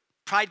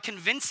 Pride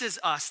convinces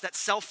us that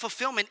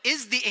self-fulfillment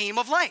is the aim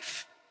of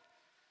life.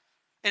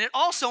 And it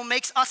also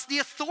makes us the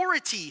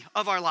authority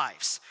of our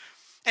lives.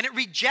 And it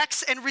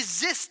rejects and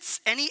resists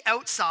any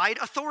outside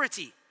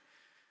authority.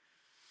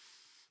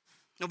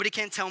 Nobody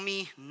can tell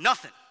me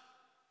nothing.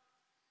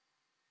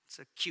 It's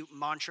a cute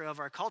mantra of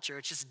our culture.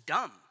 It's just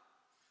dumb.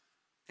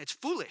 It's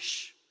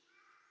foolish.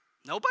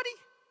 Nobody?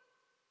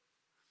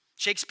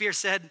 Shakespeare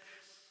said,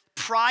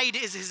 pride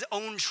is his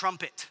own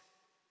trumpet.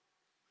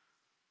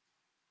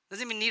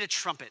 Doesn't even need a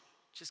trumpet.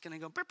 Just gonna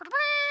go, like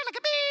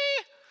a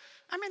bee.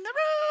 I'm in the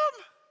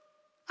room.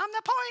 I'm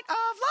the point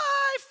of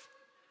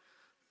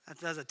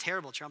life. That's a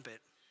terrible trumpet.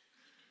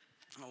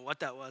 I don't know what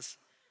that was.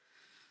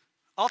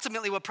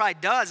 Ultimately, what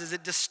pride does is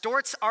it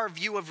distorts our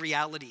view of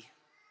reality.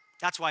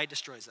 That's why it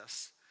destroys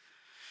us.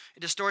 It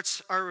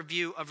distorts our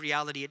view of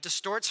reality. It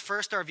distorts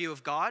first our view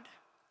of God,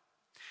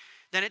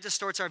 then it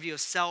distorts our view of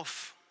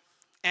self,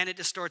 and it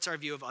distorts our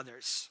view of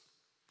others.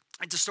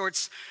 It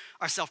distorts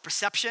our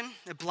self-perception,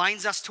 it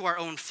blinds us to our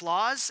own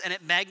flaws, and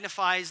it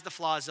magnifies the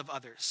flaws of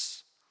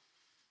others.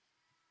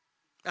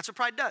 That's what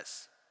pride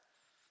does.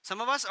 Some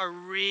of us are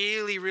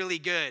really, really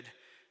good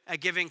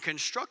at giving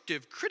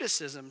constructive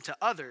criticism to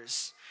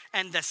others,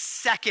 and the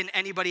second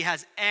anybody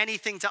has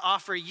anything to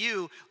offer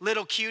you,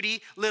 little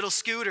cutie, little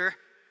scooter,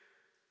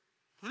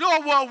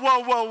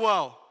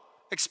 whoa.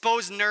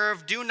 Exposed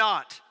nerve, do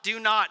not.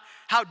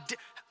 How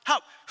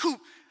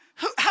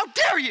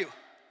dare you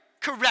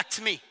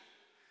correct me?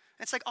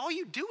 It's like all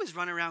you do is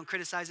run around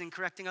criticizing,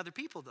 correcting other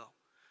people though.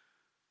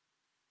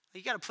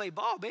 You gotta play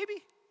ball, baby.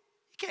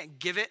 You can't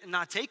give it and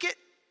not take it.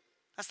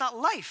 That's not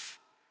life,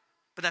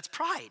 but that's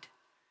pride.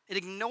 It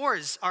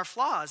ignores our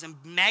flaws and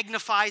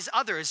magnifies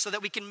others so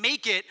that we can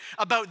make it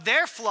about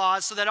their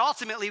flaws so that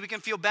ultimately we can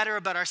feel better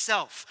about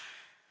ourselves.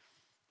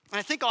 And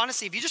I think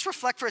honestly, if you just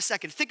reflect for a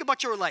second, think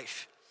about your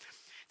life.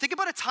 Think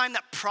about a time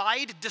that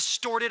pride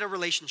distorted a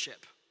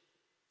relationship.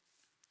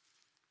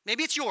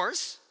 Maybe it's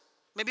yours,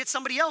 maybe it's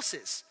somebody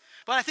else's.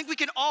 But I think we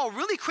can all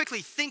really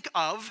quickly think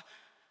of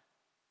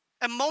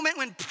a moment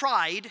when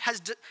pride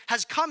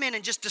has come in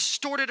and just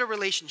distorted a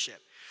relationship.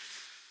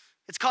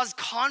 It's caused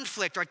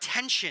conflict or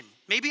tension,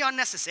 maybe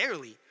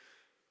unnecessarily.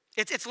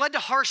 It's led to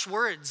harsh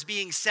words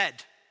being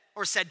said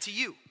or said to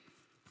you.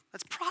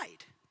 That's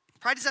pride.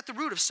 Pride is at the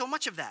root of so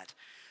much of that.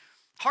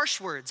 Harsh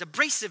words,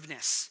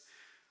 abrasiveness,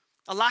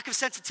 a lack of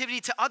sensitivity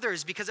to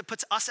others because it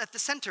puts us at the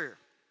center,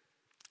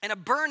 and a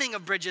burning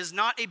of bridges,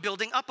 not a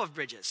building up of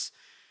bridges.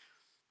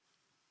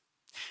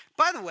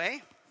 By the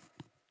way,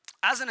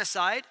 as an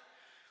aside,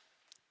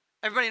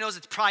 everybody knows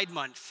it's Pride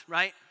Month,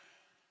 right?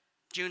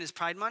 June is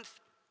Pride Month.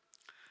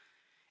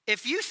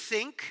 If you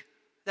think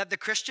that the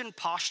Christian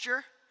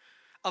posture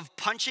of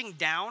punching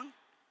down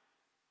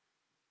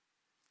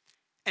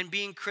and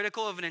being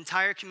critical of an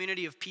entire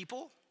community of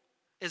people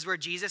is where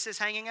Jesus is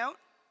hanging out,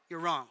 you're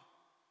wrong.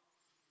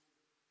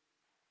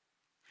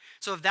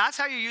 So if that's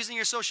how you're using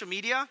your social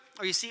media,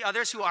 or you see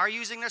others who are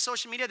using their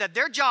social media, that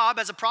their job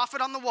as a prophet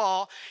on the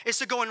wall is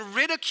to go and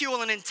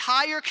ridicule an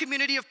entire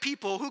community of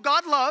people who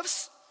God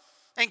loves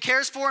and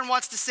cares for and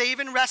wants to save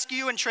and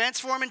rescue and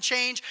transform and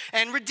change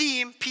and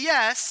redeem,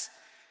 P.S.,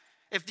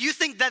 if you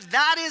think that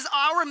that is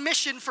our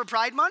mission for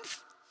Pride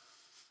Month,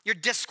 you're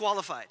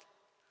disqualified.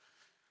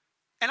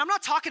 And I'm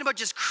not talking about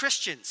just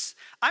Christians.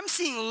 I'm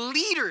seeing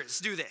leaders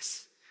do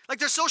this. Like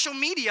their social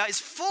media is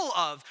full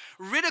of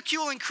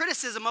ridicule and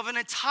criticism of an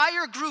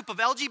entire group of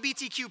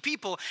LGBTQ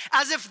people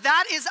as if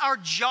that is our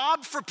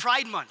job for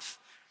Pride Month.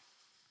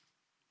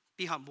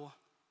 Be humble.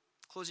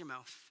 Close your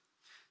mouth.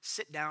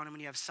 Sit down, and when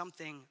you have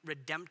something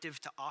redemptive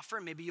to offer,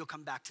 maybe you'll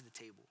come back to the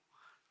table.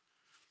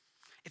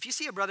 If you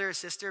see a brother or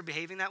sister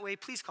behaving that way,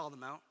 please call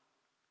them out.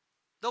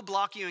 They'll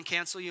block you and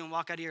cancel you and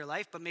walk out of your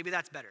life, but maybe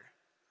that's better.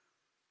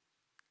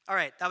 All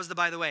right, that was the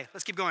by the way.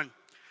 Let's keep going.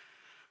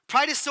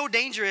 Pride is so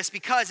dangerous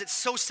because it's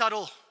so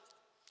subtle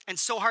and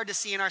so hard to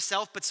see in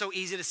ourselves, but so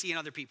easy to see in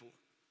other people.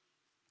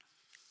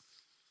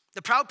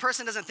 The proud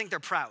person doesn't think they're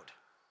proud,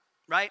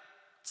 right?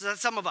 So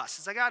that's some of us.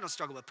 It's like, I don't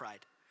struggle with pride.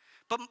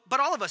 But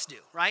all of us do,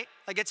 right?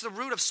 Like it's the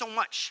root of so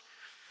much.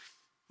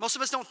 Most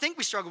of us don't think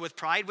we struggle with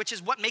pride, which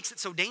is what makes it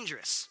so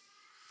dangerous.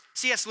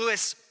 C.S.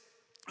 Lewis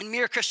in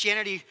Mere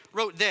Christianity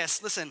wrote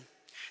this. Listen,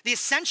 the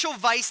essential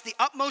vice, the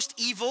utmost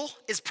evil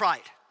is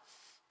pride.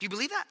 Do you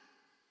believe that?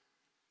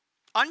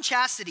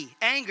 Unchastity,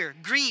 anger,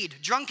 greed,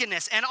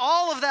 drunkenness, and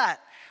all of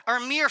that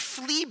are mere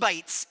flea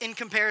bites in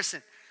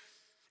comparison.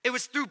 It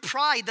was through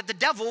pride that the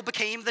devil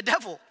became the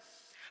devil.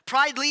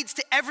 Pride leads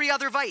to every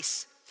other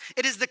vice.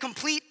 It is the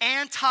complete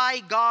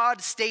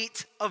anti-God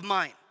state of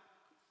mind.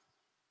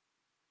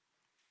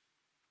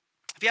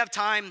 If you have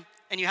time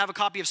and you have a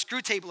copy of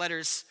Screwtape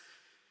Letters,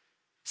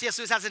 C.S.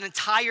 Lewis has an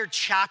entire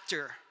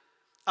chapter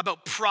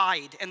about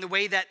pride and the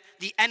way that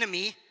the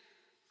enemy,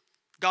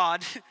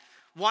 God,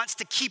 wants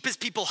to keep his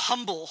people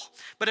humble.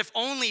 But if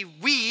only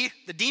we,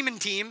 the demon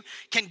team,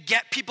 can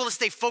get people to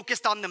stay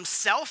focused on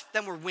themselves,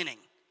 then we're winning.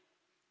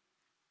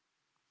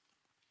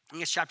 I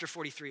think it's chapter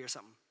 43 or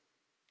something.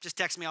 Just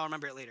text me, I'll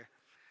remember it later.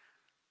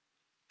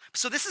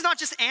 So this is not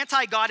just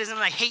anti-God, isn't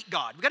it? I hate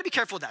God. We gotta be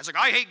careful with that. It's like,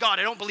 I hate God,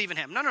 I don't believe in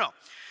him. No.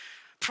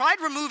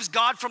 Pride removes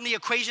God from the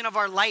equation of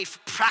our life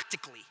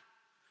practically.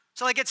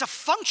 So like it's a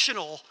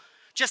functional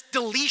just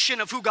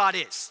deletion of who God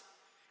is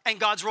and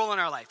God's role in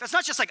our life. It's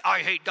not just like, I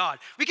hate God.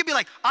 We could be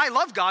like, I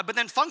love God, but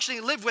then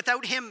functionally live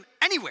without him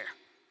anywhere.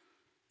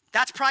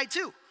 That's pride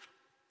too.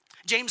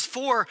 James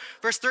 4,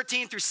 verse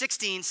 13 through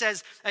 16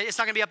 says, it's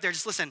not gonna be up there,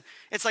 just listen.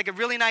 It's like a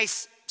really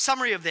nice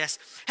summary of this.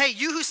 Hey,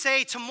 you who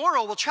say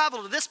tomorrow we'll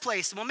travel to this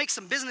place and we'll make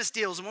some business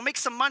deals and we'll make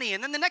some money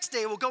and then the next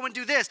day we'll go and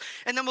do this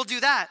and then we'll do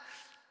that.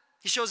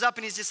 He shows up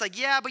and he's just like,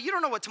 yeah, but you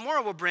don't know what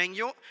tomorrow will bring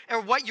you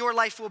or what your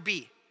life will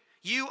be.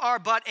 You are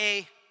but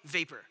a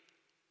vapor.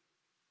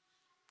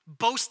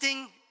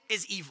 Boasting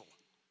is evil,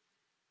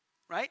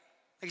 right?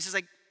 Like it's just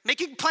like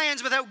making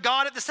plans without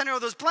God at the center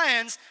of those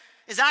plans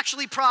is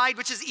actually pride,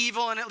 which is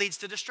evil, and it leads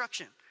to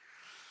destruction.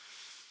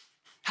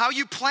 How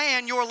you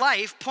plan your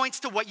life points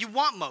to what you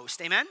want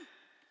most, amen?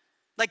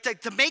 Like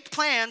to make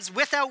plans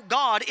without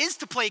God is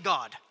to play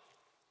God.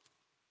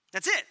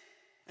 That's it,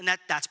 and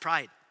that's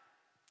pride.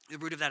 The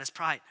root of that is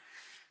pride.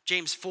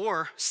 James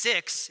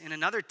 4:6, in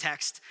another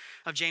text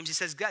of James, he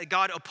says,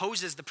 God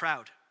opposes the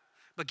proud,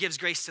 but gives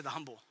grace to the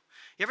humble.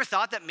 You ever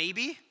thought that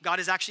maybe God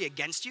is actually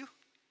against you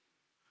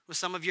with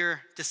some of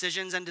your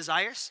decisions and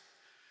desires?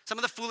 Some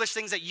of the foolish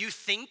things that you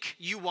think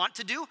you want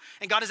to do,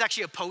 and God is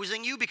actually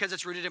opposing you because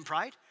it's rooted in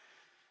pride?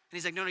 And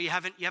he's like, no, you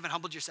haven't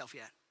humbled yourself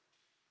yet.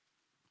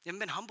 You haven't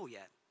been humble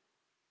yet.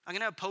 I'm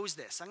gonna oppose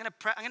this. I'm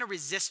gonna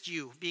resist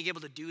you being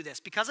able to do this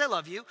because I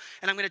love you,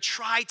 and I'm gonna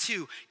try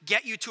to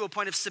get you to a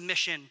point of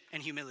submission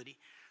and humility.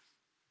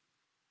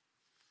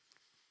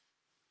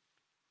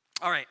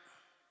 All right.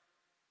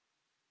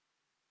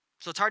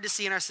 So it's hard to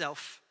see in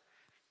ourselves.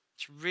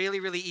 It's really,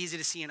 really easy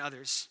to see in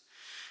others.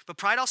 But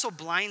pride also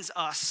blinds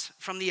us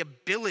from the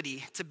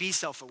ability to be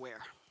self-aware.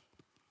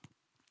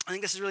 I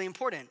think this is really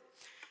important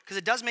because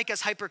it does make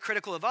us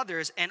hypercritical of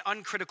others and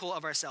uncritical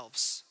of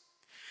ourselves.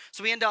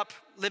 So we end up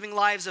living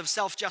lives of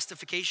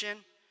self-justification,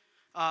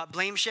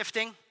 blame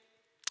shifting,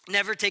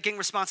 never taking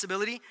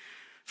responsibility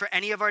for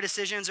any of our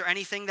decisions or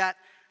anything that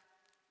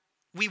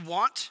we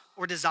want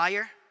or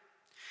desire.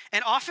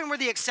 And often we're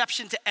the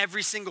exception to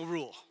every single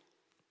rule,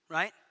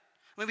 right?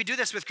 I mean, we do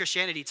this with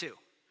Christianity too.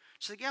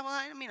 She's like, yeah, well,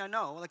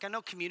 I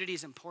know community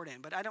is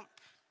important, but I don't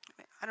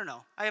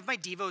know. I have my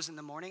devos in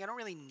the morning. I don't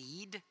really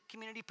need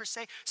community per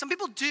se. Some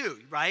people do,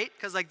 right?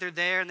 Because like they're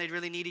there and they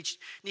really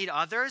need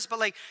others, but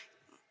like,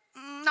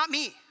 not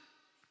me.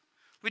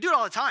 We do it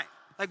all the time.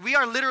 Like we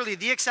are literally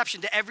the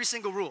exception to every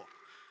single rule.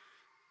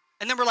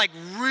 And then we're like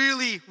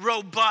really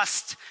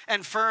robust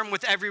and firm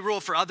with every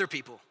rule for other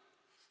people.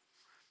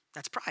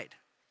 That's pride.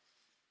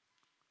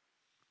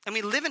 And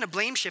we live in a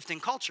blame shifting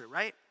culture,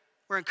 right?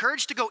 We're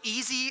encouraged to go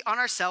easy on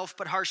ourselves,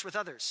 but harsh with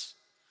others.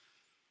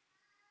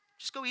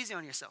 Just go easy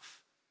on yourself.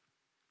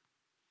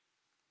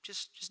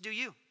 Just do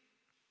you.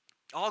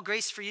 All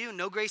grace for you,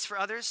 no grace for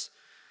others.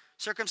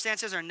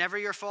 Circumstances are never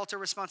your fault or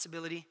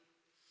responsibility.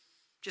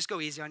 Just go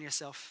easy on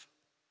yourself.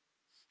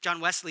 John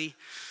Wesley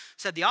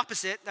said the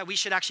opposite, that we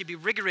should actually be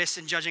rigorous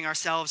in judging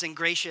ourselves and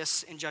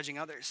gracious in judging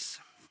others.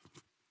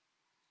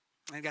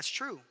 I think that's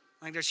true.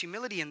 I think there's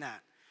humility in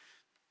that.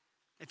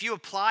 If you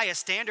apply a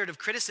standard of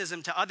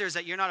criticism to others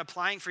that you're not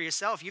applying for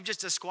yourself, you've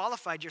just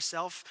disqualified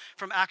yourself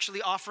from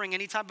actually offering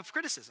any type of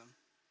criticism.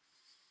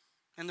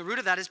 And the root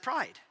of that is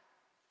pride.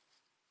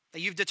 That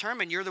you've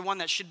determined you're the one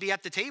that should be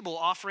at the table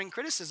offering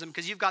criticism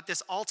because you've got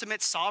this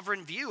ultimate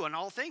sovereign view on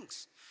all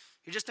things.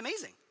 You're just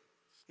amazing.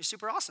 You're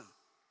super awesome.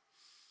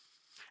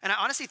 And I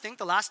honestly think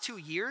the last 2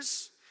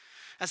 years,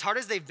 as hard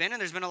as they've been, and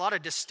there's been a lot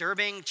of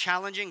disturbing,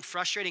 challenging,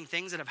 frustrating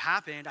things that have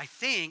happened, I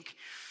think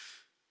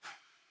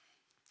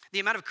the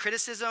amount of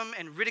criticism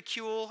and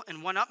ridicule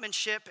and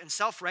one-upmanship and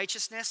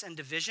self-righteousness and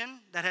division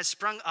that has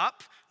sprung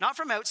up, not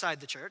from outside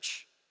the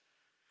church,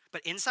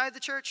 but inside the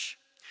church,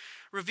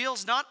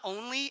 reveals not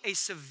only a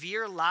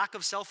severe lack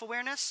of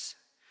self-awareness,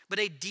 but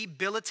a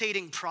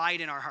debilitating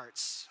pride in our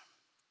hearts.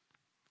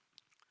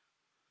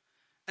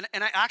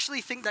 And I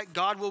actually think that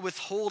God will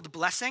withhold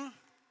blessing.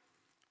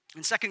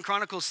 In 2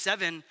 Chronicles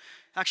 7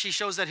 actually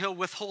shows that he'll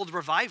withhold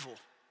revival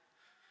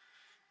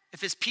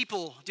if his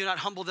people do not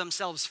humble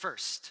themselves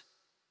first.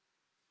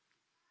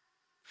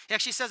 He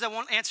actually says, I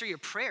won't answer your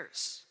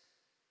prayers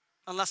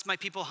unless my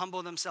people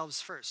humble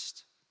themselves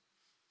first.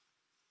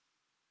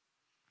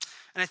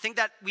 And I think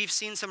that we've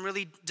seen some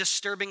really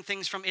disturbing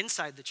things from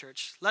inside the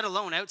church, let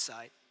alone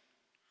outside.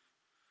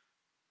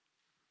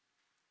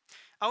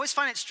 I always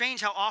find it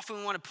strange how often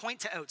we want to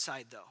point to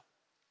outside, though.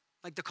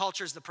 Like the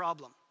culture is the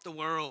problem. The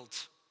world.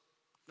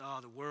 Oh,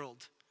 the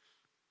world.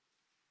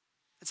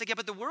 It's like, yeah,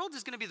 but the world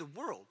is going to be the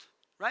world,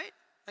 right?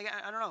 Like,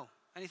 I don't know.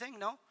 Anything?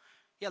 No?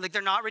 Yeah, like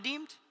they're not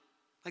redeemed?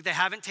 Like they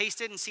haven't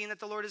tasted and seen that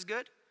the Lord is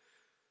good?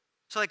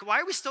 So like, why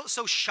are we still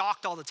so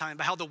shocked all the time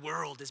by how the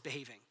world is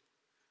behaving?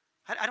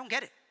 I don't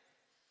get it.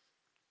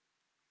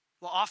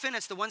 Well, often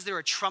it's the ones that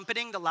are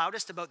trumpeting the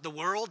loudest about the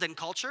world and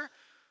culture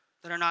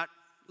that are not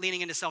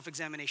leaning into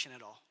self-examination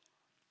at all.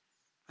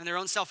 And their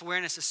own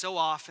self-awareness is so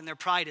off and their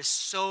pride is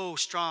so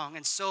strong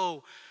and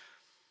so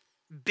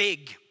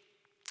big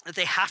that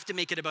they have to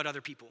make it about other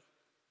people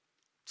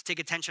to take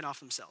attention off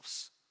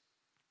themselves.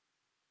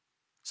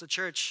 So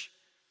church,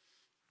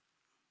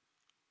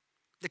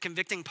 the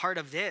convicting part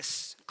of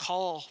this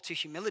call to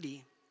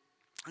humility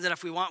is that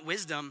if we want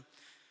wisdom,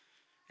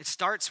 it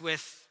starts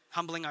with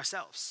humbling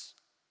ourselves.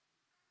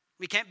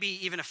 We can't be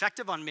even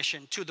effective on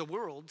mission to the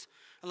world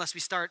unless we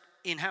start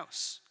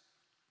in-house,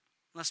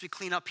 unless we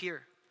clean up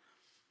here,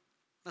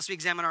 unless we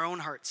examine our own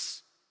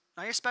hearts.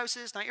 Not your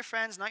spouses, not your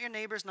friends, not your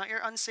neighbors, not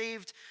your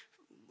unsaved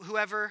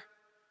whoever,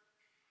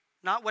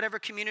 not whatever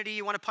community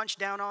you want to punch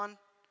down on,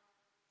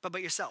 but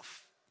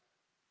yourself.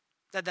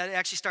 That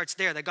actually starts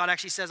there, that God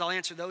actually says, I'll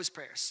answer those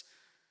prayers.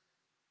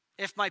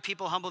 If my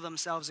people humble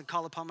themselves and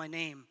call upon my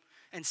name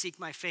and seek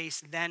my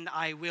face, then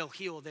I will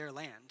heal their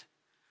land.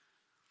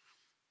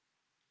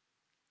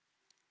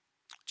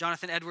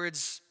 Jonathan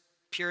Edwards,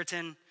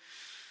 Puritan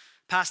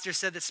pastor,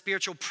 said that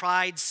spiritual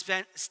pride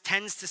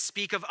tends to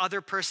speak of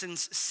other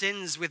person's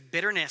sins with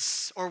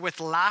bitterness or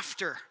with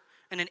laughter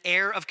and an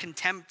air of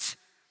contempt.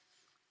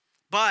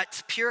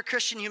 But pure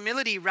Christian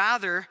humility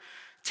rather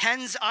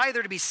tends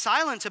either to be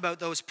silent about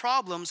those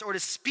problems or to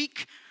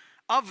speak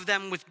of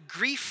them with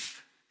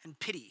grief and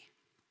pity.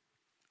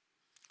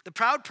 The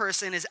proud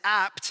person is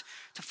apt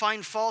to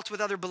find fault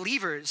with other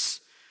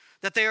believers,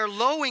 that they are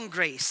low in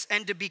grace,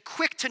 and to be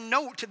quick to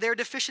note their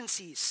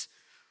deficiencies.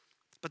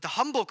 But the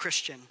humble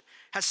Christian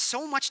has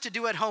so much to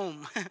do at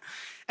home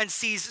and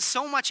sees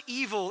so much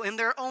evil in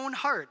their own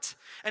heart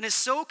and is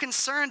so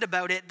concerned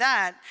about it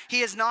that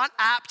he is not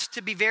apt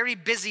to be very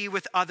busy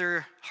with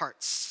other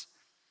hearts.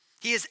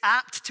 He is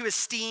apt to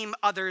esteem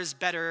others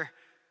better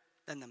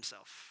than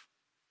themselves.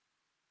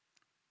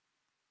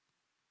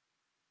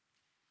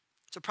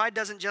 So pride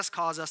doesn't just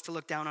cause us to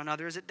look down on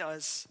others, it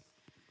does.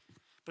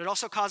 But it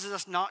also causes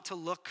us not to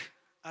look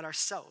at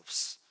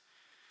ourselves.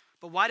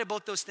 But why do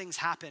both those things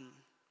happen?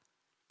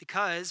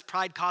 Because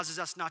pride causes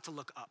us not to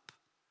look up.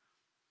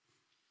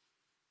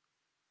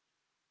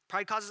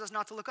 Pride causes us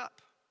not to look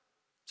up.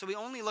 So we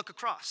only look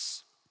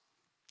across.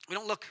 We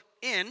don't look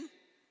in,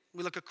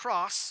 we look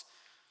across.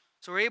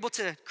 So we're able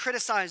to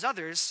criticize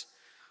others.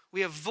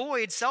 We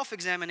avoid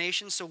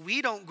self-examination so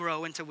we don't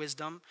grow into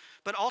wisdom.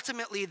 But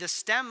ultimately, the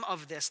stem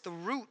of this, the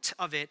root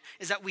of it,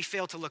 is that we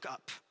fail to look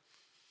up.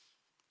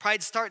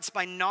 Pride starts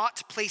by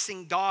not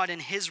placing God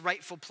in his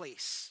rightful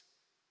place.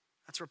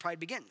 That's where pride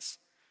begins.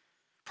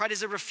 Pride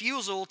is a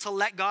refusal to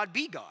let God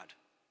be God.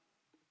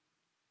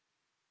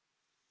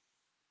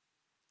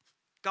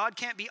 God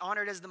can't be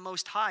honored as the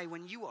Most High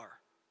when you are.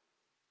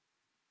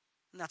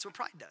 And that's what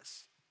pride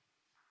does.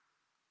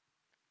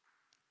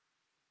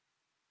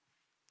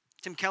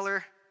 Tim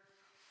Keller,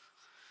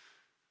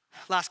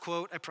 last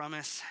quote, I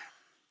promise,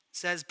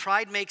 says,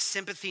 pride makes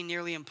sympathy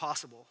nearly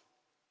impossible.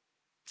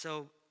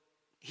 So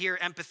here,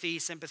 empathy,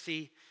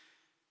 sympathy,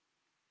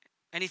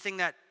 anything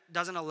that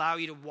doesn't allow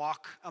you to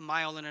walk a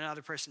mile in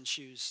another person's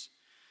shoes.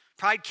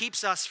 Pride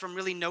keeps us from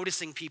really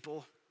noticing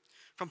people,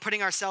 from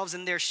putting ourselves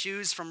in their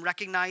shoes, from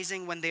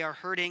recognizing when they are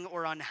hurting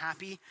or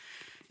unhappy.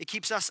 It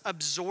keeps us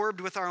absorbed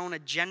with our own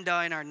agenda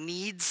and our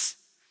needs.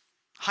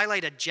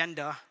 Highlight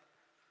agenda.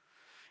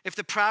 If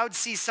the proud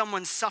see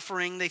someone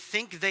suffering, they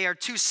think they are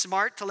too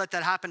smart to let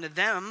that happen to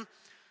them,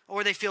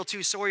 or they feel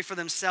too sorry for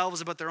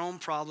themselves about their own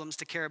problems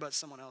to care about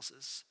someone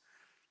else's.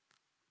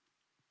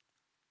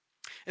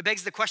 It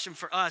begs the question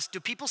for us,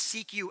 do people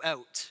seek you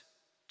out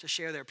to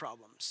share their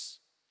problems?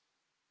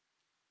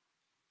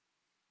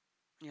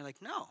 And you're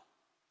like, no,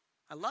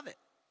 I love it.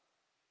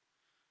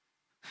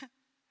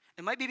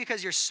 It might be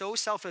because you're so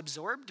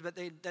self-absorbed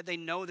that they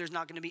know there's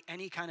not going to be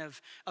any kind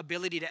of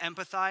ability to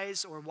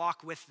empathize or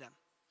walk with them.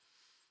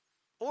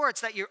 Or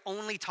it's that you're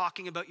only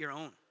talking about your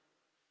own.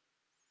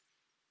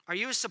 Are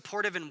you a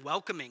supportive and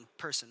welcoming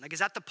person? Like, is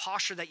that the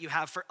posture that you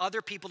have for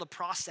other people to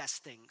process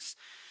things,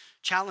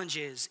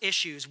 challenges,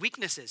 issues,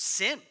 weaknesses,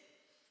 sin?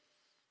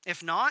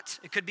 If not,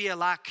 it could be a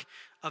lack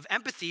of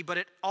empathy, but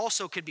it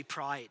also could be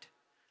pride.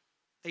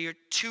 That you're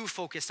too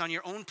focused on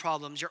your own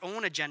problems, your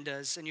own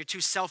agendas, and you're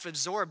too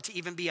self-absorbed to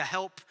even be a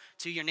help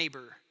to your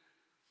neighbor.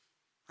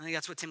 I think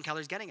that's what Tim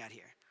Keller's getting at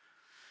here.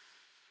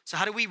 So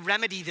how do we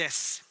remedy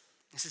this?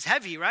 This is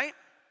heavy, right?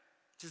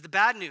 This is the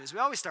bad news. We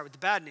always start with the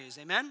bad news,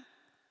 amen?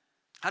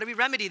 How do we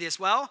remedy this?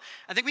 Well,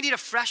 I think we need a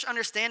fresh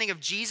understanding of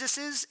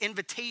Jesus'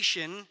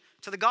 invitation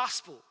to the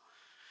gospel.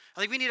 I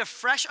think we need a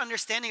fresh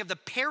understanding of the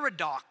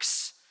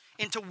paradox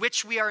into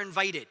which we are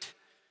invited.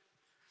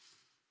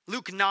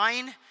 Luke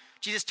 9,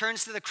 Jesus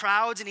turns to the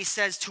crowds and he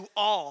says to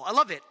all, I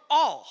love it,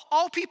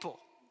 all people.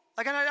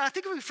 Like, I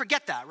think we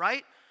forget that,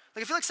 right?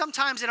 Like, I feel like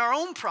sometimes in our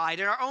own pride,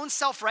 in our own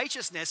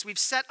self-righteousness, we've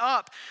set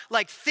up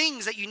like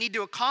things that you need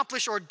to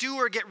accomplish or do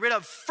or get rid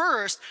of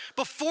first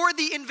before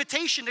the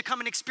invitation to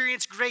come and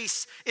experience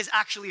grace is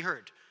actually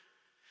heard.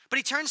 But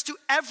he turns to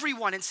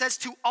everyone and says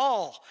to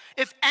all,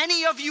 if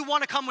any of you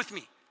want to come with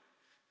me,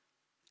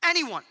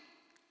 anyone,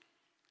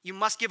 you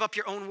must give up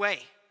your own way.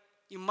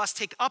 You must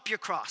take up your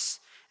cross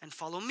and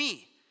follow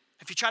me.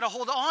 If you try to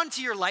hold on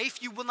to your life,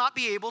 you will not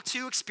be able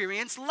to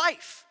experience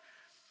life.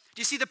 Do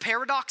you see the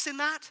paradox in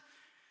that?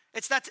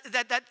 It's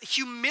that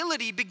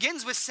humility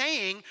begins with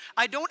saying,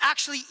 I don't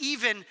actually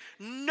even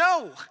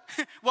know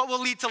what will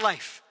lead to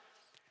life.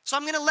 So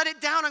I'm going to let it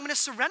down. I'm going to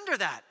surrender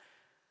that.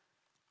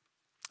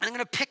 And I'm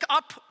going to pick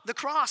up the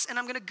cross and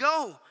I'm going to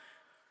go.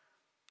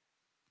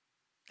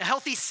 A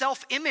healthy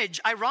self-image,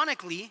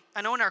 ironically,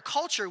 I know in our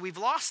culture we've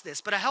lost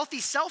this, but a healthy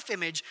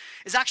self-image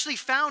is actually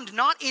found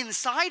not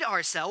inside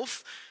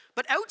ourselves,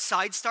 but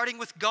outside, starting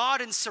with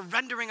God and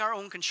surrendering our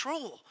own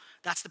control.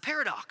 That's the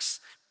paradox.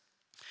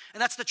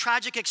 And that's the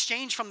tragic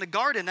exchange from the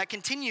garden that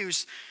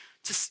continues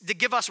to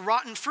give us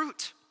rotten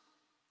fruit.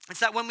 It's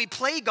that when we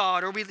play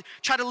God or we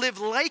try to live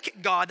like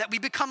God, that we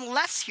become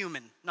less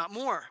human, not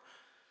more.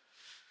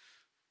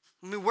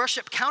 When we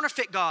worship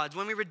counterfeit gods,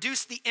 when we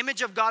reduce the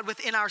image of God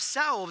within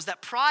ourselves,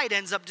 that pride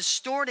ends up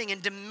distorting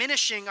and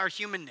diminishing our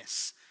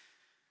humanness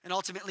and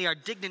ultimately our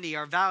dignity,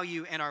 our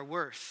value, and our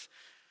worth.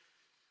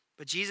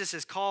 But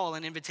Jesus' call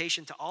and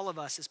invitation to all of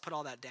us is put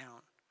all that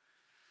down.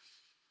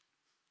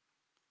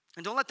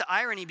 And don't let the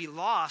irony be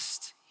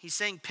lost. He's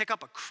saying pick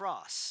up a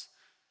cross.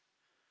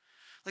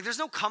 Like, there's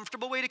no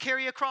comfortable way to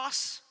carry a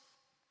cross.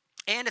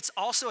 And it's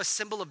also a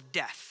symbol of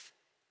death.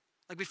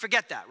 Like, we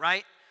forget that,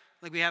 right?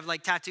 Like, we have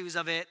like tattoos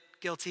of it,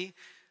 guilty.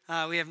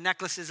 We have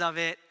necklaces of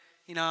it.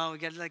 You know, we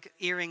get like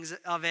earrings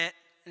of it.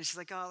 And she's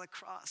like, oh, the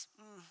cross.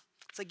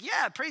 It's like,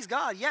 yeah, praise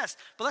God, yes.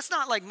 But let's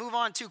not like move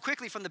on too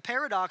quickly from the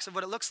paradox of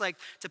what it looks like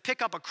to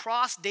pick up a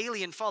cross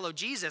daily and follow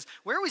Jesus.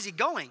 Where was he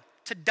going?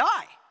 To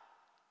die.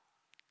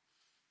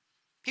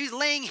 He was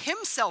laying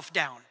himself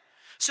down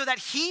so that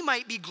he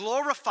might be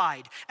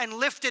glorified and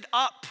lifted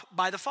up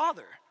by the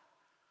Father.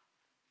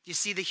 You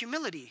see the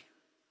humility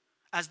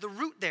as the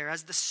root there,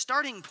 as the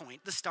starting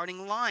point, the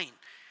starting line.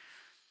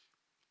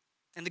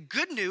 And the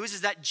good news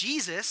is that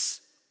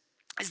Jesus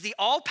is the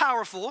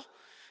all-powerful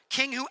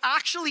King who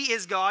actually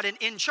is God and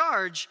in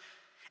charge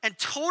and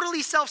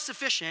totally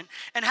self-sufficient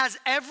and has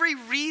every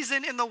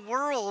reason in the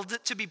world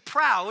to be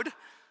proud,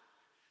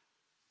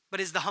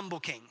 but is the humble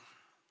King.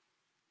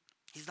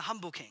 He's the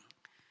humble King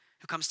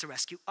who comes to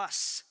rescue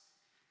us.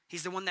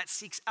 He's the one that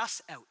seeks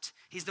us out.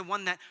 He's the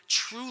one that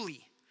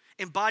truly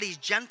embodies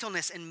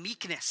gentleness and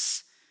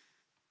meekness.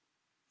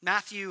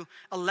 Matthew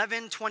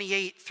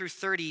 11:28 through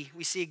 30,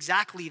 we see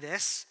exactly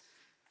this.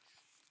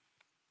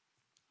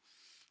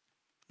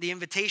 The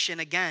invitation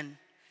again,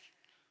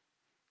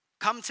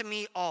 come to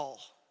me all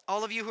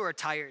of you who are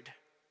tired.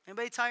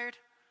 Anybody tired?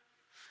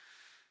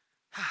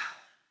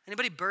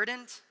 Anybody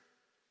burdened?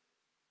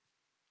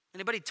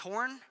 Anybody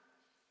torn?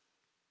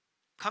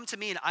 Come to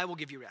me and I will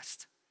give you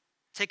rest.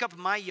 Take up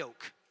my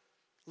yoke.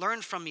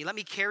 Learn from me. Let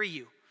me carry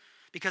you.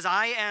 Because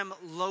I am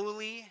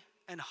lowly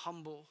and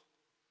humble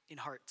in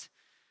heart.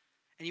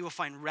 And you will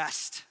find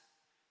rest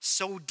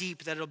so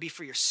deep that it'll be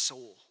for your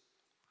soul.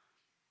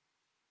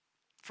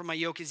 For my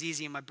yoke is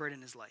easy and my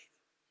burden is light.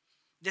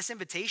 This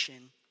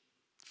invitation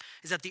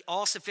is that the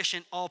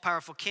all-sufficient,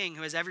 all-powerful King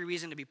who has every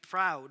reason to be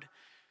proud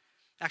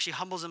actually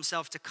humbles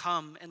himself to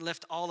come and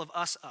lift all of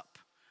us up.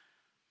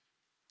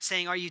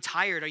 Saying, are you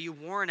tired? Are you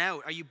worn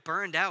out? Are you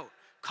burned out?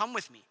 Come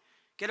with me.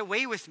 Get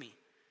away with me.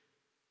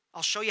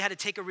 I'll show you how to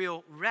take a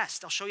real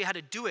rest. I'll show you how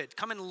to do it.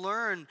 Come and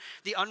learn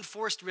the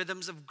unforced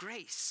rhythms of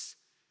grace.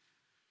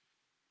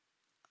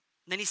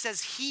 And then he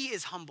says he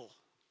is humble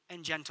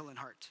and gentle in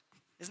heart.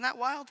 Isn't that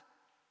wild?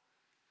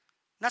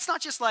 And that's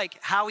not just like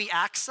how he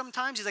acts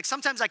sometimes. He's like,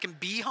 sometimes I can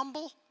be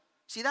humble.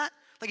 See that?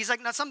 Like he's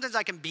like, now sometimes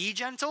I can be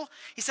gentle.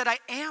 He said, I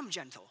am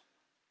gentle.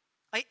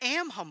 I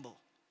am humble.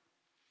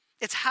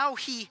 It's how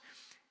he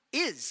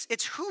is.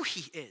 It's who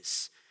he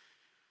is.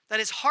 That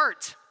his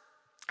heart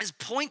is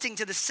pointing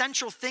to the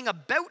central thing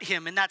about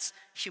him, and that's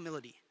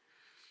humility.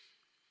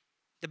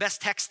 The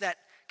best text that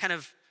kind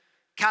of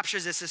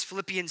captures this is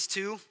Philippians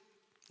 2.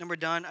 Then we're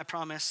done, I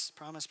promise.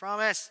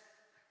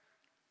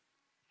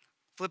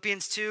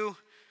 Philippians 2,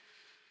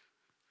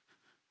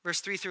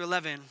 verse 3 through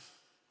 11.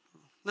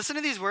 Listen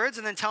to these words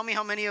and then tell me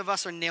how many of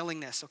us are nailing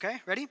this,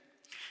 okay? Ready?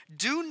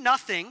 Do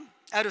nothing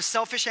out of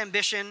selfish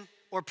ambition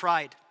or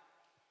pride.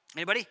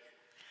 Anybody?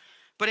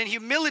 But in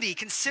humility,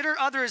 consider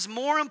others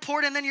more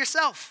important than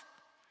yourself.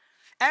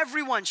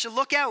 Everyone should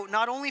look out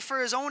not only for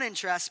his own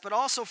interests, but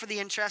also for the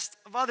interest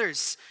of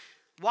others.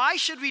 Why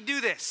should we do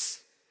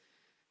this?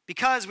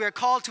 Because we are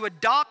called to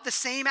adopt the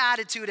same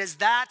attitude as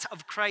that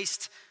of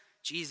Christ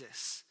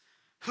Jesus,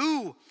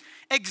 who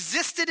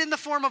existed in the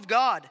form of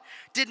God,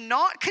 did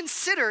not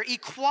consider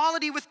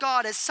equality with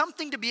God as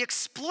something to be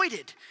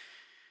exploited.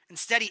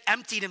 Instead, he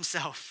emptied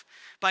himself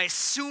by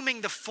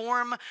assuming the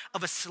form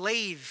of a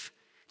slave,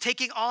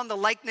 taking on the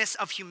likeness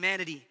of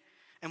humanity.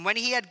 And when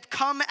he had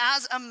come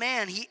as a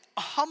man, he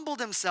humbled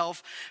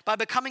himself by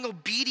becoming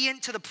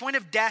obedient to the point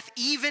of death,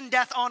 even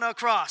death on a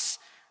cross.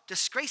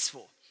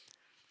 Disgraceful.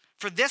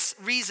 For this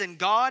reason,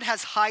 God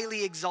has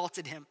highly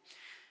exalted him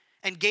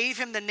and gave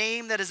him the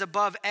name that is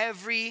above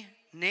every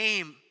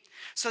name,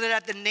 so that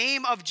at the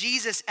name of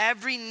Jesus,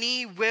 every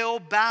knee will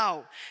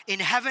bow in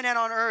heaven and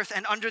on earth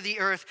and under the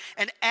earth,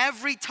 and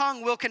every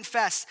tongue will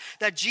confess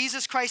that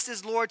Jesus Christ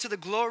is Lord, to the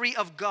glory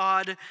of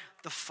God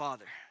the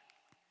Father.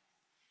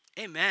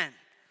 Amen.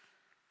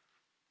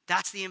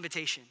 That's the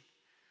invitation.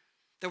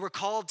 That we're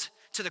called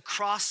to the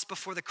cross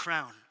before the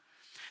crown.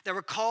 That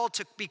we're called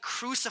to be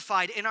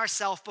crucified in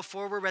ourselves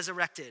before we're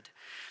resurrected.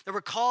 That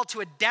we're called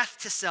to a death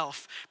to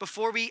self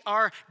before we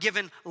are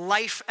given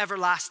life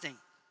everlasting.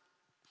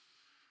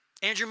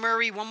 Andrew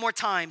Murray, one more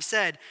time,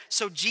 said,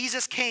 so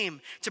Jesus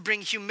came to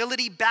bring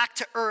humility back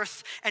to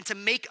earth and to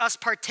make us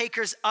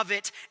partakers of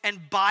it,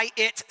 and by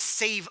it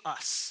save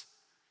us.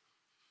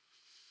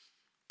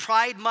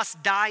 Pride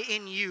must die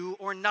in you,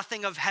 or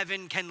nothing of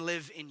heaven can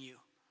live in you.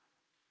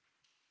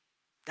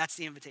 That's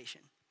the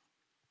invitation.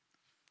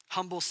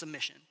 Humble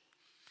submission.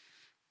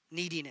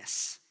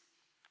 Neediness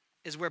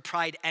is where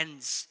pride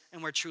ends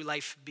and where true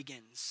life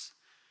begins.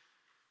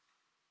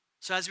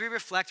 So as we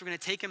reflect, we're going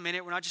to take a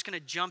minute. We're not just going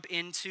to jump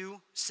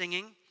into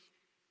singing.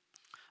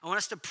 I want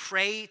us to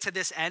pray to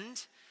this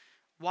end.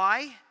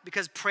 Why?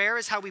 Because prayer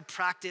is how we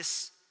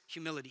practice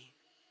humility.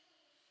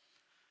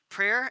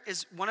 Prayer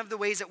is one of the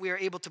ways that we are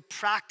able to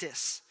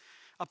practice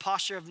a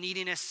posture of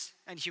neediness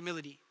and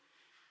humility.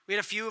 We had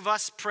a few of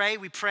us pray.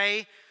 We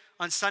pray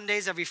on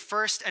Sundays every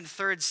first and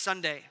third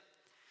Sunday.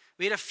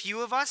 We had a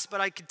few of us,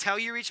 but I could tell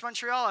you, Reach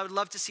Montreal, I would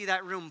love to see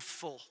that room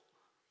full.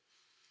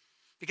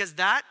 Because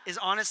that is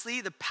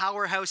honestly the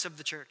powerhouse of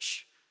the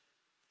church.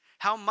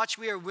 How much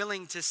we are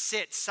willing to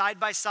sit side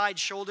by side,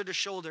 shoulder to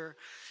shoulder,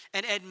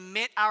 and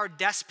admit our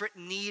desperate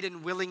need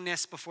and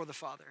willingness before the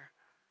Father.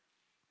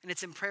 And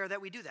it's in prayer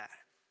that we do that.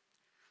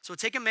 So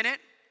take a minute,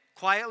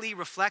 quietly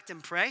reflect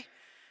and pray,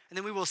 and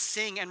then we will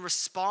sing and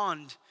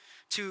respond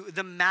to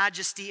the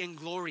majesty and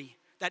glory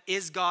that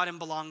is God and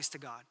belongs to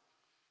God.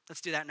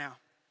 Let's do that now.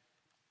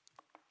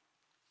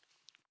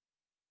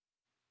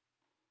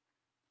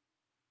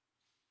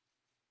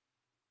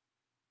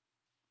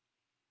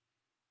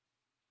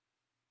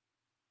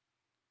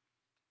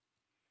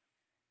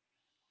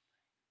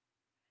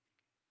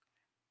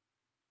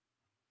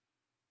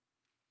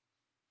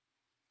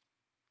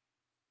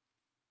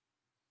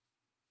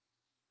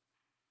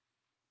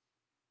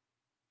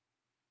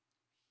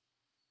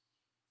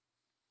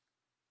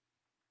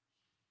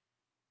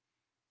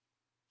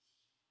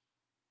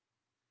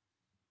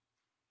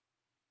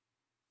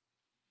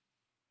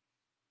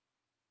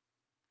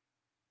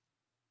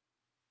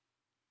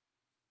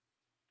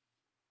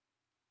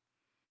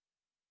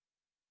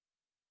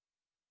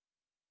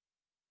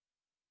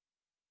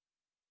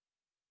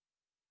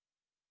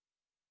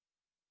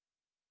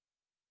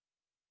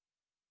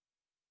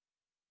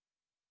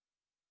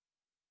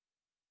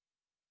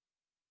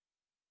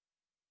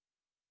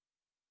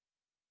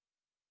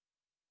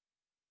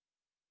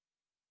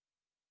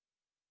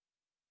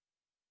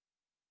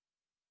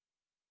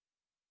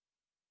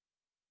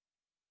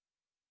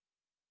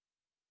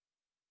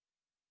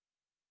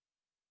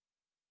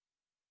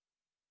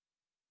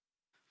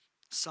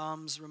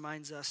 Psalms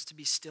reminds us to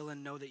be still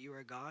and know that you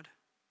are God.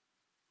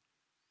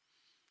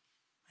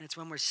 And it's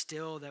when we're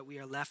still that we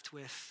are left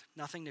with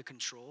nothing to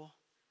control,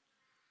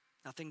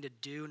 nothing to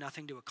do,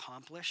 nothing to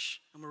accomplish.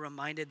 And we're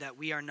reminded that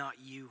we are not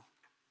you.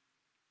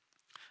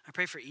 I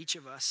pray for each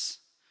of us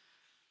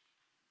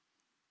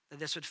that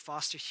this would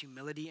foster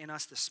humility in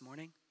us this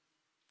morning,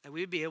 that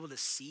we would be able to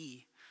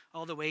see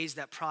all the ways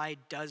that pride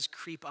does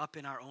creep up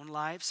in our own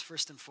lives,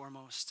 first and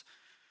foremost.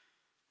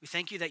 We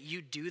thank you that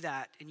you do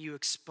that and you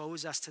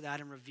expose us to that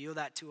and reveal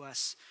that to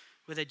us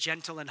with a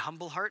gentle and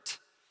humble heart.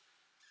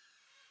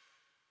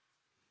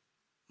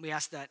 We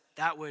ask that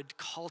that would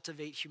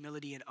cultivate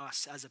humility in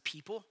us as a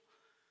people,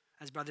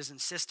 as brothers and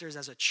sisters,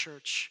 as a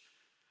church,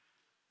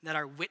 that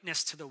our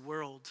witness to the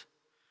world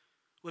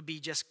would be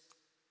just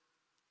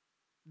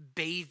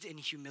bathed in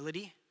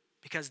humility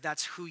because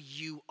that's who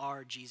you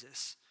are,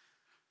 Jesus.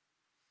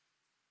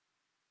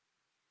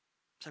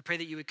 So I pray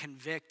that you would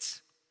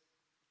convict,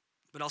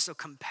 but also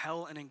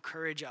compel and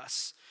encourage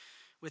us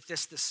with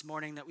this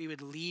morning, that we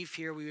would leave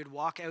here, we would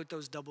walk out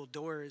those double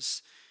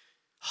doors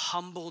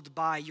humbled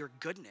by your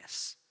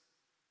goodness,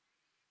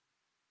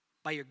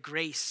 by your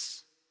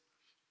grace,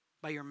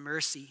 by your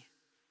mercy,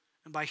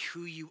 and by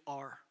who you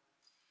are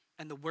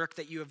and the work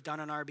that you have done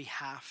on our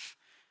behalf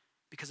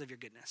because of your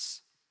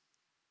goodness.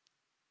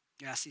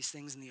 I ask these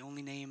things in the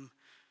only name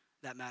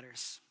that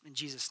matters. In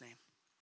Jesus' name.